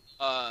pretty neat.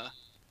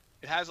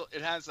 It has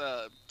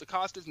the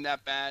cost isn't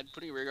that bad.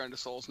 Putting a rear guard into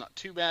Soul is not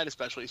too bad,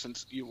 especially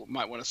since you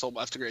might want to Soul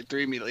Blast to grade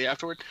 3 immediately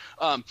afterward.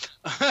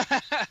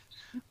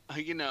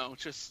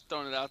 Just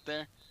throwing it out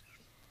there.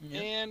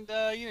 Yep. And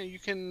you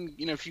can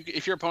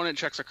if your opponent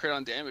checks a crit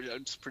on damage,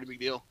 that's a pretty big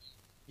deal.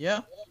 Yeah.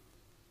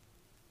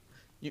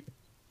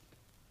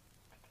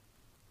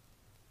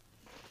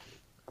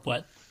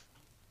 What?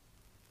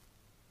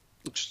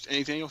 Just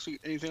anything else I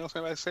have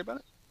to say about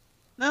it?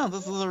 No,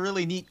 this is a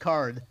really neat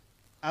card.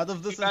 Out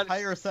of this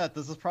entire set,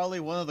 this is probably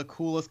one of the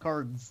coolest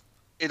cards.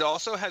 It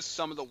also has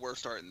some of the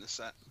worst art in this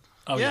set.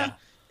 Oh yeah.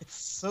 It's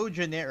so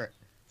generic.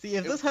 See,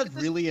 if this had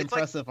really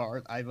impressive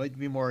art, I might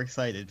be more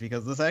excited,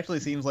 because this actually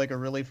seems like a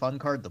really fun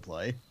card to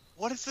play.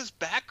 What is this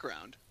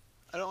background?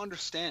 I don't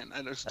understand.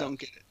 I just don't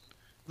get it.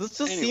 This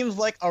just seems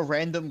like a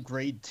random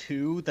grade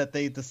 2 that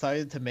they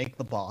decided to make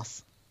the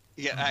boss.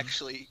 Yeah,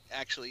 actually,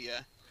 yeah.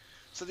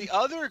 So the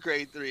other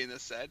grade 3 in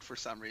this set, for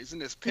some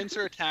reason, is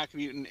Pincer Attack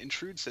Mutant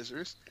Intrude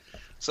Scissors.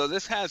 So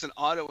this has an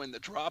auto in the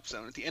drop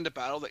zone. At the end of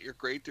battle that your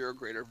grade 3 or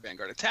greater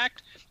Vanguard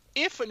attacked,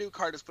 if a new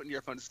card is put into your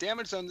opponent's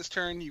damage zone this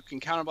turn, you can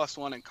counterblast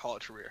 1 and call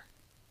it to rear.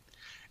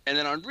 And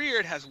then on rear,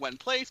 it has when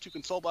placed, you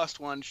can Soul Blast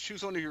 1,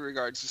 choose one of your rear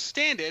guards to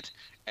stand it,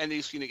 and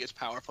this unit gets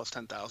power plus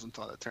 10,000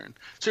 on the turn.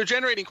 So you're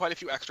generating quite a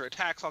few extra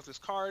attacks off this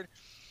card.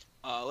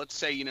 Let's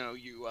say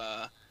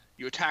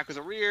you attack with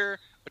a rear,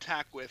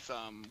 attack with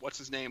what's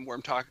his name,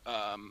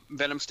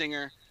 Venom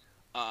Stinger.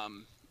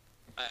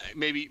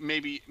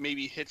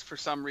 Maybe hits for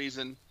some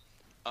reason,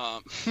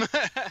 and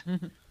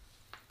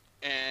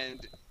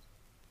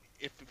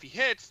if he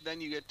hits, then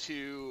you get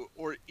to,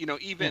 or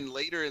even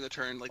later in the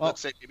turn,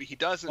 let's say maybe he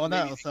doesn't,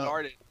 maybe he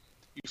guarded.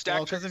 You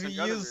stack because if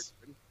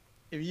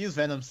you use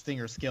Venom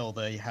Stinger skill,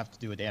 they have to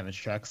do a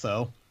damage check.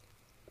 So.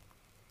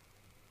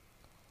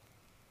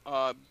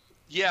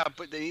 Yeah,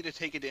 but they need to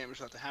take a damage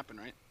for that to happen,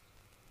 right?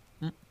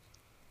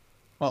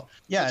 Well,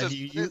 yeah. So if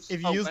you use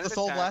the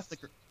Soul Blast.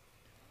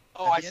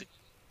 I see.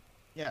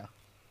 Yeah.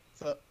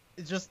 So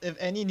it's just if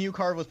any new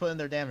card was put in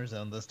their damage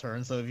zone this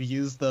turn, so if you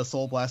use the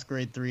Soul Blast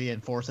grade 3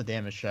 and force a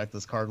damage check,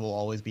 this card will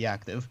always be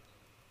active.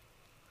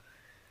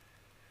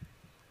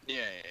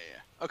 Yeah.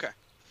 Okay.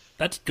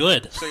 That's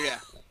good. So yeah.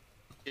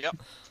 Yep.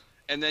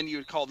 And then you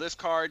would call this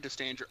card to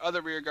stand your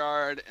other rear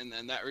guard, and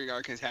then that rear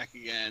guard can attack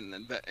again,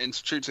 and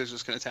Intrude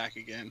Scissors can attack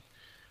again.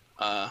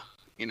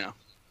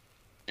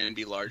 And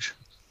be large.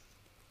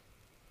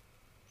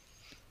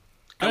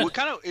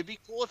 It'd be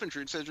cool if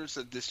Intrude Scissors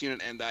said this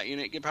unit and that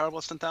unit get power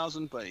plus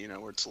 10,000, but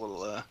where it's a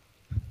little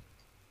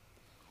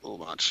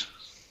much.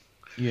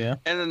 Yeah.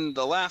 And then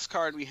the last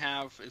card we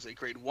have is a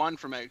grade 1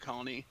 for Mega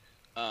Colony,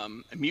 a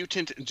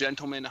Mutant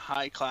Gentleman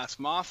High Class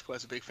Moth who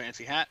has a big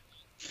fancy hat.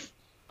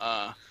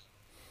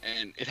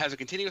 And it has a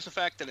continuous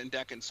effect that in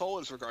deck and soul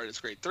is regarded as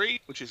grade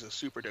 3, which is a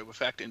super dope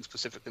effect in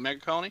specifically Mega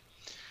Colony.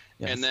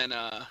 Yes. And then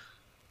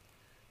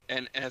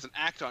and it has an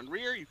act on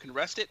rear. You can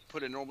rest it,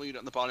 put a normal unit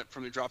on the bottom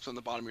from your drops on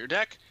the bottom of your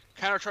deck,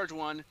 countercharge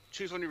 1,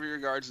 choose one of your rear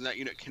guards, and that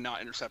unit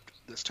cannot intercept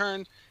this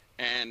turn,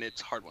 and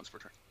it's hard once per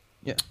turn.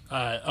 Yeah.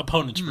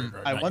 Opponent's rear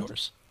guard, not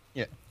yours.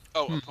 Yeah.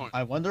 Oh, opponent.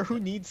 I wonder who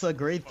needs a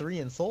grade 3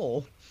 in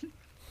soul.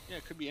 Yeah,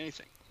 it could be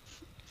anything.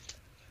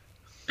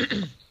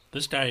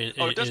 This guy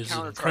is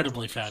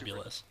incredibly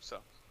fabulous. So,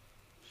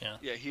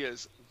 yeah, he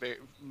is very,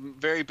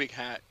 very big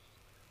hat,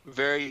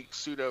 very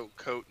pseudo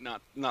coat,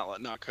 not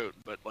coat,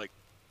 but like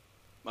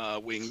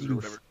wings or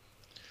whatever.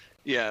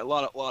 Yeah, a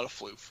lot of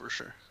floof for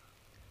sure.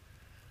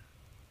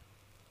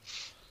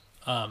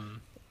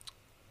 And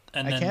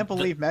I can't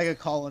believe Mega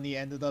Colony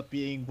ended up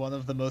being one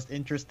of the most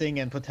interesting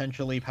and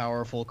potentially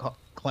powerful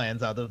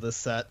clans out of this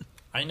set.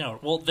 I know.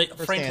 Well,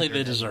 frankly,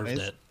 they deserved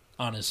it.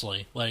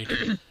 Honestly, like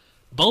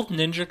Both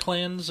Ninja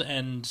Clans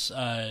and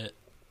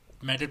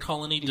Mega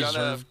Colony You gotta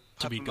deserve to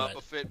pep be them good.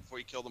 up a bit before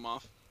you kill them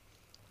off.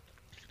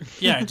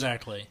 Yeah,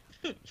 exactly.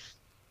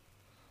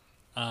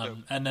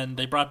 And then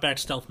they brought back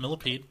Stealth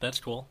Millipede. That's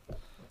cool.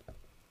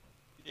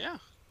 Yeah.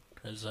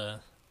 Because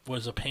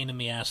was a pain in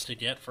the ass to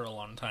get for a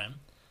long time.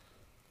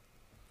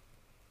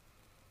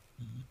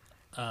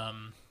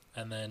 And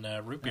then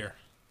Root Beer.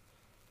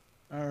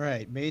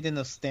 Alright, Maiden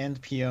of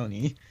Stand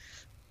Peony.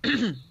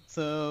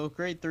 So,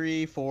 grade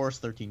 3, force,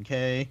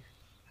 13k.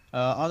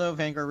 Auto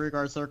Vanguard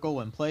Rearguard Circle.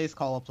 When placed,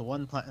 call up to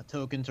 1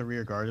 token to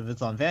Rearguard. If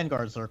it's on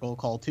Vanguard Circle,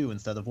 call 2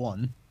 instead of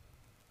 1.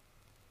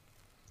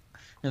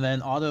 And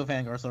then Auto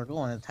Vanguard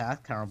Circle and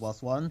attack, counter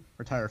 +1.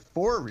 Retire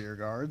 4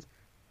 Rearguards.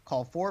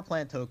 Call 4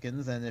 plant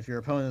tokens, and if your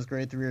opponent is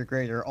grade 3 or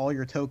greater, all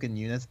your token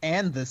units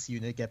and this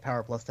unit get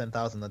power plus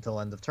 10,000 until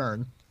end of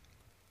turn.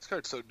 This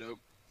card's so dope.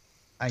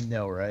 I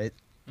know, right?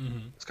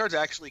 Mm-hmm. This card's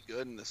actually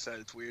good in this set.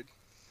 It's weird.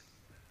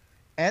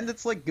 And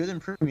it's like good in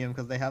premium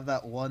because they have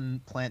that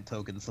 1 plant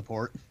token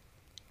support.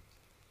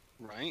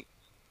 Right?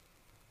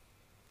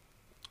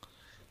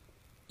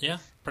 Yeah,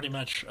 pretty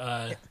much.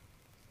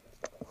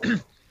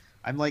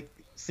 I'm like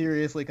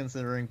seriously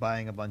considering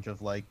buying a bunch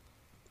of like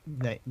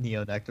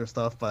Neo Nectar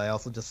stuff, but I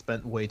also just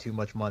spent way too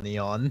much money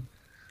on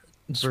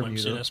Swimsuit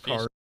Bermuda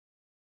SPs.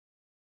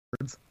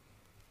 cards.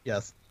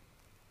 Yes.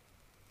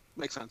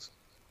 Makes sense.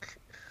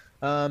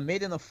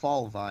 Maiden of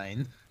Fall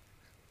Vine.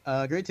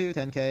 Grade 2,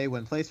 10k.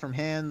 When placed from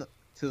hand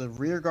to the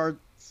rearguard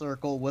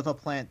circle with a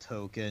plant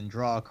token,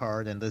 draw a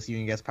card, and this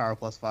unit gets power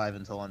plus 5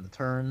 until end of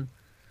turn.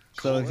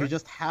 So if you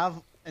just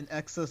have an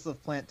excess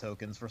of plant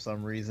tokens for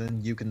some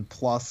reason, you can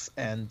plus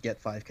and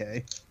get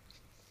 5k.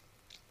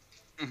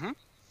 Mm-hmm.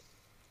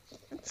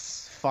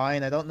 It's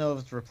fine. I don't know if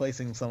it's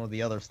replacing some of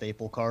the other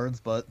staple cards,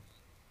 but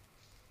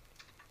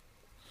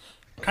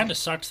Kind of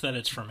sucks that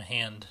it's from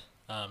hand.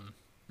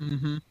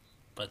 mm-hmm.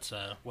 But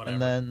whatever.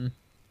 And then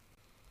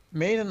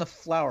Maiden of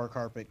Flower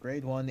Carpet,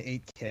 grade 1,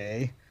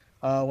 8k.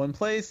 When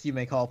placed, you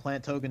may call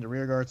plant token to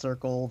rearguard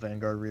circle,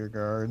 Vanguard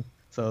rearguard.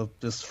 So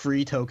just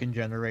free token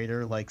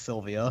generator like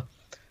Sylvia.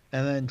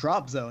 And then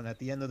drop zone. At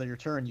the end of your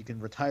turn, you can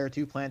retire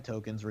 2 plant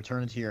tokens,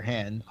 return it to your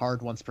hand,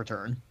 hard once per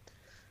turn.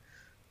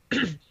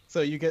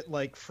 So you get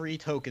like free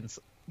tokens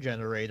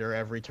generator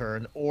every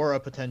turn, or a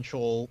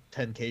potential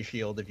 10k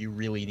shield if you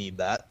really need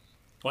that.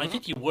 Well, I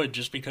think you would,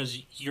 just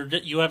because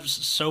you have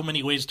so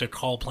many ways to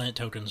call plant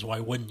tokens. Why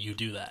wouldn't you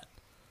do that?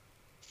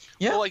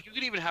 Yeah. Well, like you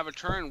could even have a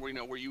turn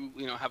where you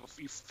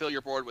you fill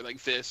your board with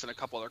like this and a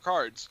couple other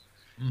cards.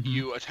 Mhm.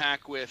 You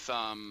attack with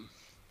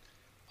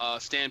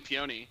Stand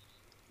Peony,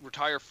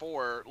 retire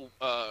 4,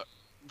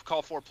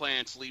 call 4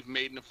 plants, leave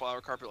Maiden of Flower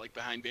Carpet like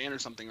behind Van or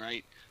something,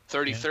 right?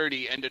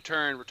 30-30, end of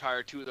turn,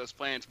 retire 2 of those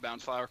plants,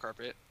 bounce Flower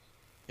Carpet.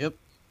 Yep.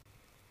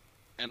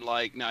 And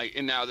like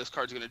now this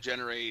card's going to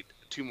generate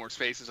 2 more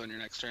spaces on your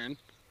next turn.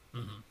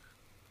 Mm-hmm.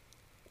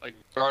 Like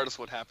regardless of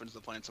what happens, the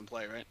plant's in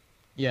play, right?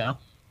 Yeah.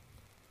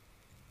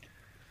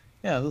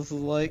 Yeah, this is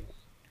like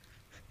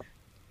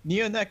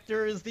Neo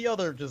Nectar is the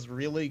other just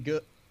really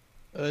good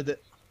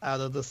out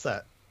of the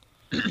set.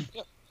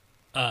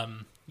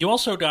 You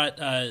also got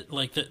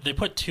they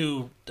put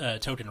 2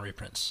 token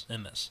reprints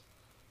in this,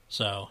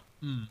 so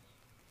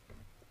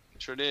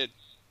Sure did.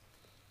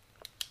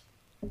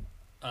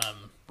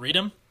 read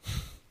them.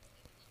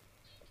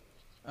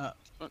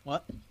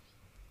 What?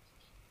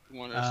 He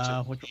wanted us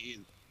to which-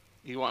 read.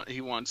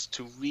 He wants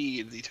to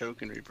read the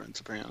token reprints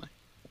apparently.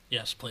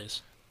 Yes,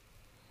 please.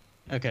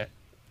 Okay.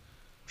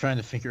 Trying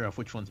to figure out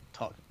which ones I'm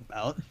talking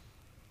about.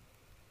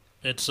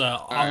 It's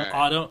Alright.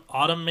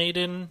 Autumn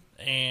Maiden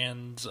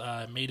and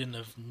Maiden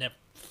of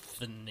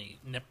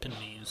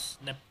Nepenthes,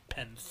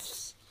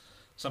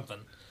 something.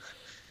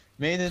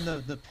 Maiden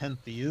of the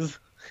Penthes.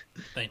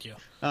 Thank you.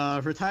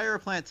 Retire a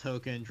plant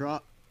token.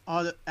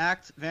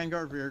 Act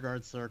Vanguard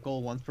Rearguard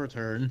Circle once per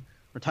turn.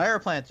 Retire a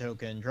plant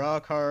token. Draw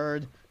a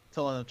card.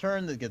 Till end of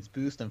turn that gets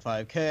boost in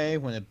 5k.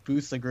 When it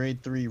boosts a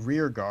grade 3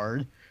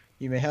 Rearguard,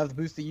 you may have the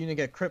boosted unit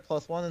get crit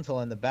 +1 until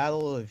end of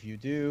battle. If you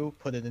do,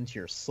 put it into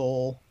your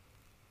soul.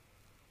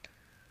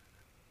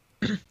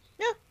 Yeah,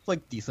 it's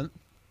like decent.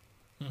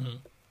 Mm-hmm.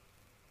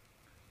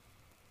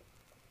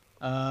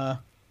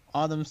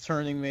 Autumn's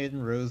Turning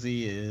Maiden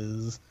Rosie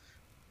is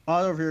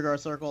auto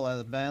rearguard circle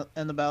at the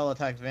end of battle,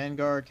 attack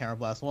Vanguard,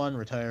 counterblast 1,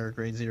 retire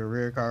grade 0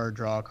 rear card,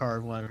 draw a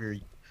card, one of your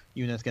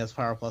units gets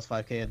power plus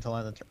 5k until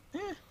end of turn.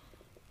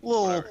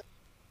 Little. Whatever.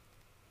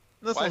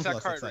 This Why is one's that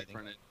less card exciting.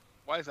 reprinted?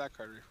 Why is that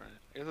card reprinted?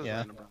 I guess that's Yeah.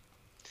 random, bro.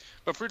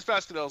 But Fruits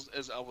Basket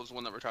was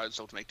one that retired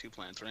itself to make 2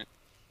 plants, right?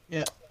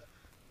 Yeah.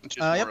 Which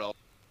is more Yep.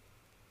 relevant.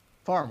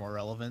 Far more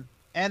relevant.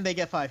 And they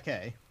get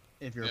 5k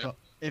if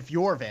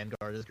your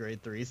Vanguard is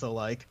grade 3, so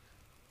like.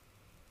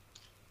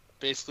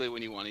 Basically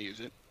when you want to use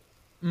it.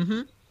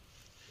 Mm-hmm.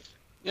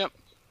 Yep.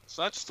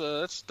 So that's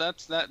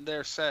that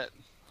their set.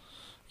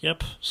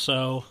 Yep.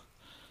 So,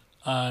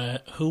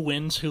 who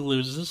wins? Who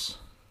loses?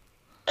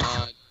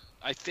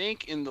 I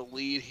think in the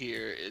lead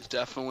here is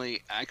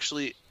definitely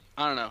actually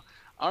I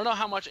don't know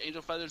how much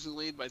Angel Feathers in the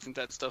lead, but I think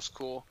that stuff's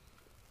cool.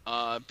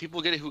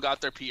 People get it who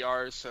got their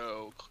PRs,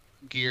 so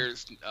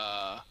Gears,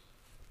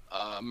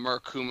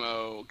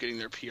 Murakumo getting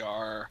their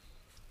PR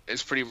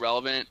is pretty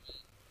relevant,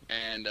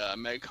 and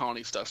Mega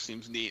Colony stuff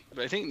seems neat.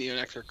 But I think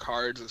Neonectar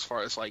cards, as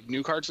far as like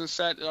new cards in the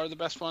set, are the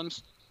best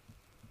ones.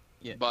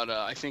 Yeah. But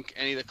I think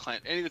any of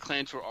the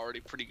clans who are already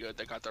pretty good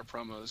that got their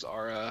promos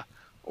are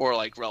or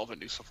like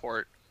relevant new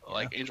support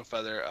like Angel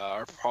Feather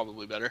are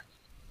probably better.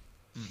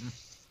 Mm-hmm.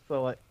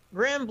 So like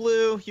Grand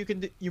Blue,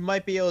 you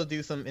might be able to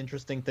do some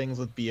interesting things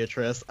with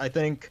Beatrice. I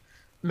think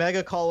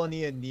Mega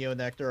Colony and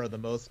Neonectar are the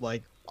most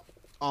like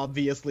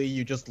obviously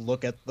you just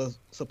look at the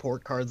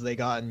support cards they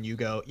got and you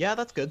go, yeah,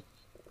 that's good.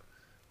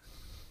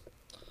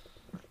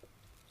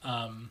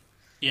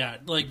 Yeah,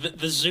 like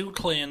the Zoo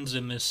clans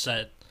in this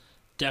set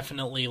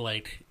definitely,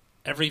 like,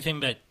 everything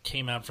that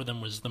came out for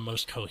them was the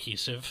most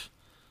cohesive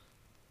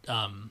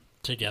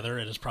together.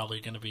 It is probably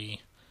going to be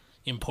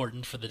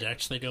important for the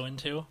decks they go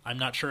into. I'm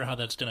not sure how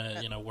that's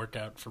going to, work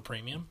out for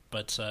premium,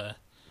 but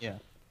yeah.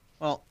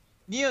 Well,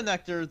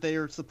 Neonectar,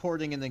 they're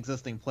supporting an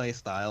existing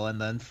playstyle, and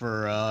then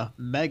for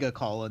Mega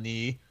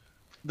Colony,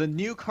 the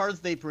new cards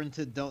they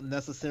printed don't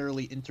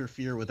necessarily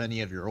interfere with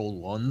any of your old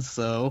ones,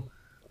 so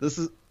this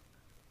is...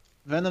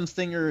 Venom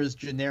Stinger is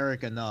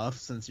generic enough,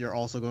 since you're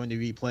also going to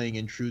be playing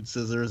Intrude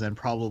Scissors and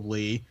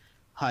probably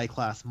High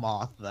Class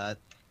Moth, that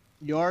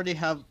you already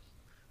have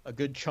a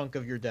good chunk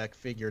of your deck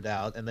figured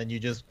out, and then you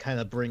just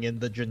kind of bring in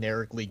the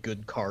generically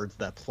good cards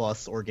that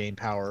plus or gain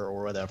power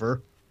or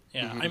whatever.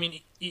 Yeah, I mean,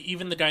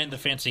 even the guy in the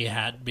fancy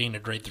hat being a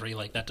grade 3,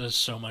 like, that does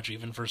so much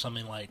even for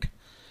something like...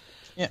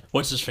 Yeah.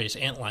 What's his face?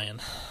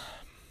 Antlion.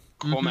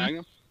 Cole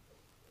Magnum?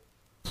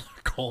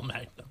 Cole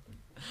Magnum.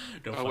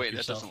 Don't fuck wait,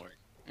 yourself. that doesn't work.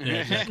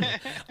 Yeah.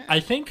 I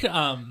think,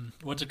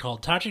 what's it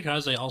called?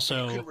 Tachikaze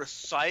also... You can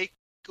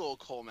recycle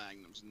Cole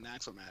Magnums, and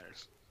that's what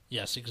matters.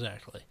 Yes,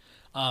 exactly.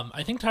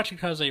 I think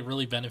Tachikaze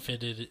really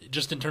benefited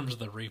just in terms of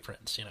the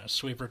reprints.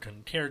 Sweeper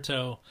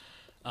Concerto,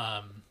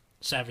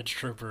 Savage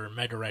Trooper,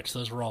 Mega Rex,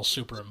 those were all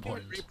super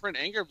important. Reprint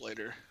Anger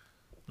Blader.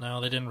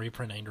 No, they didn't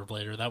reprint Anger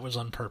Blader. That was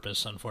on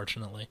purpose,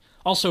 unfortunately.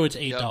 Also, it's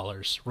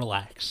 $8. Yep.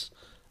 Relax.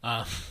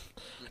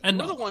 And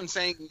we're the one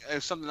saying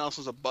if something else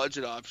was a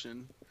budget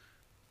option.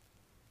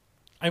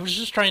 I was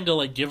just trying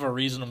to give a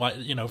reason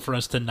why, for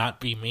us to not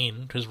be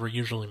mean, because we're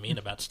usually mean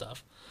about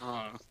stuff.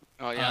 Oh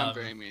yeah, I'm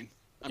very mean.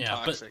 I'm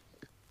toxic.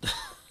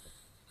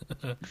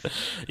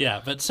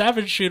 Yeah, but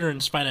Savage Shooter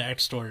and Spina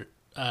Extort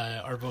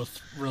are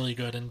both really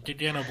good, and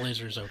Gigano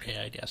Blazer's okay,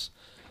 I guess.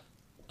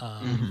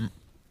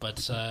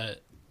 But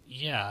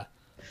yeah,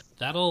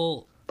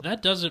 that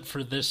does it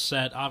for this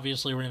set.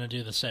 Obviously, we're gonna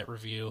do the set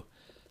review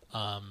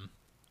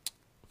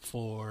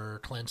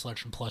for Clan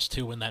Selection Plus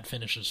 2 when that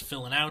finishes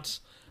filling out.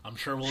 I'm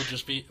sure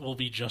we'll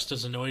be just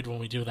as annoyed when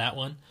we do that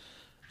one.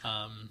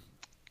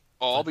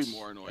 I'll be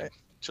more annoyed.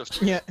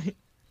 Yeah,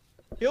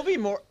 he'll be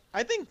more.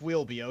 I think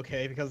we'll be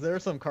okay because there are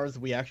some cards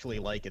we actually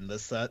like in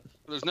this set.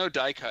 There's no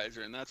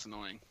Daikaiser, and that's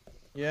annoying.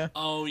 Yeah.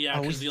 Oh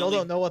yeah. We still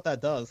don't know what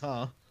that does,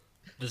 huh?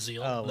 The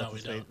Zeal. Oh, no, we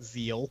don't.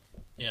 Zeal.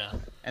 Yeah.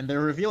 And they're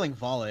revealing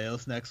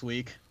Valeos next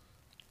week.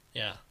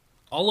 Yeah.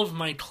 All of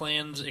my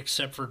clans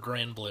except for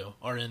Grand Blue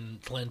are in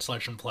Clan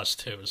Selection Plus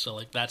 2,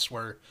 so that's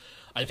where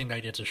I think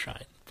I get to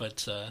shine.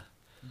 But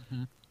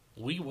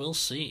we will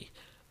see.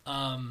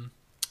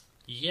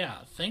 Yeah,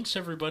 thanks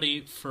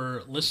everybody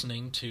for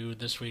listening to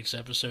this week's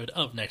episode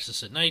of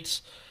Nexus at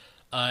Nights.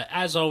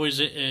 As always,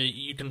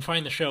 you can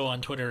find the show on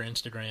Twitter or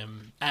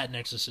Instagram at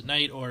Nexus at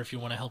Night, or if you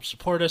want to help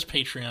support us,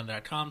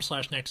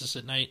 patreon.com/Nexus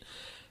at Night.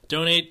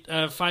 Donate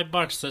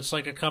 $5. That's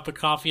like a cup of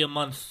coffee a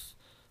month.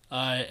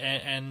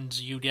 And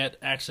you get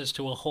access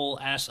to a whole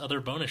ass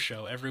other bonus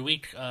show every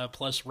week,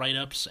 plus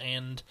write-ups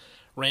and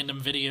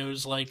random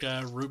videos like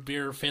Root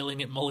Beer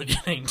failing at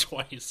mulliganing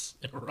twice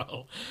in a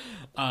row.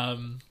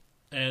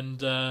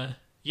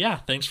 Yeah,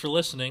 thanks for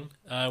listening.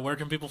 Where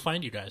can people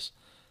find you guys?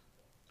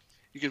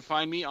 You can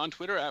find me on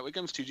Twitter at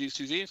Wiggums,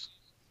 2Gs.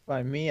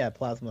 Find me at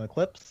Plasma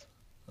Eclipse.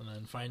 And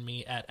then find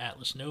me at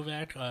Atlas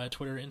Novak,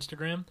 Twitter,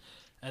 Instagram.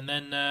 And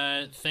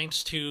then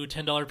thanks to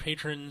 $10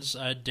 patrons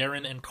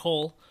Darren and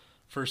Cole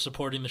for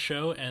supporting the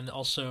show, and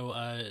also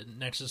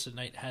Nexus at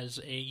Night has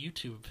a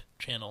YouTube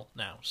channel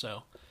now,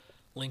 so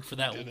link for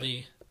that will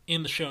be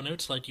in the show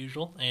notes like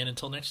usual. And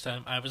until next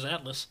time, I was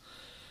Atlas.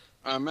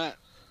 I'm Matt.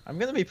 I'm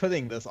going to be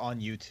putting this on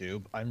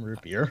YouTube. I'm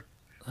Root Beer.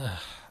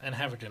 And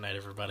have a good night,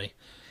 everybody.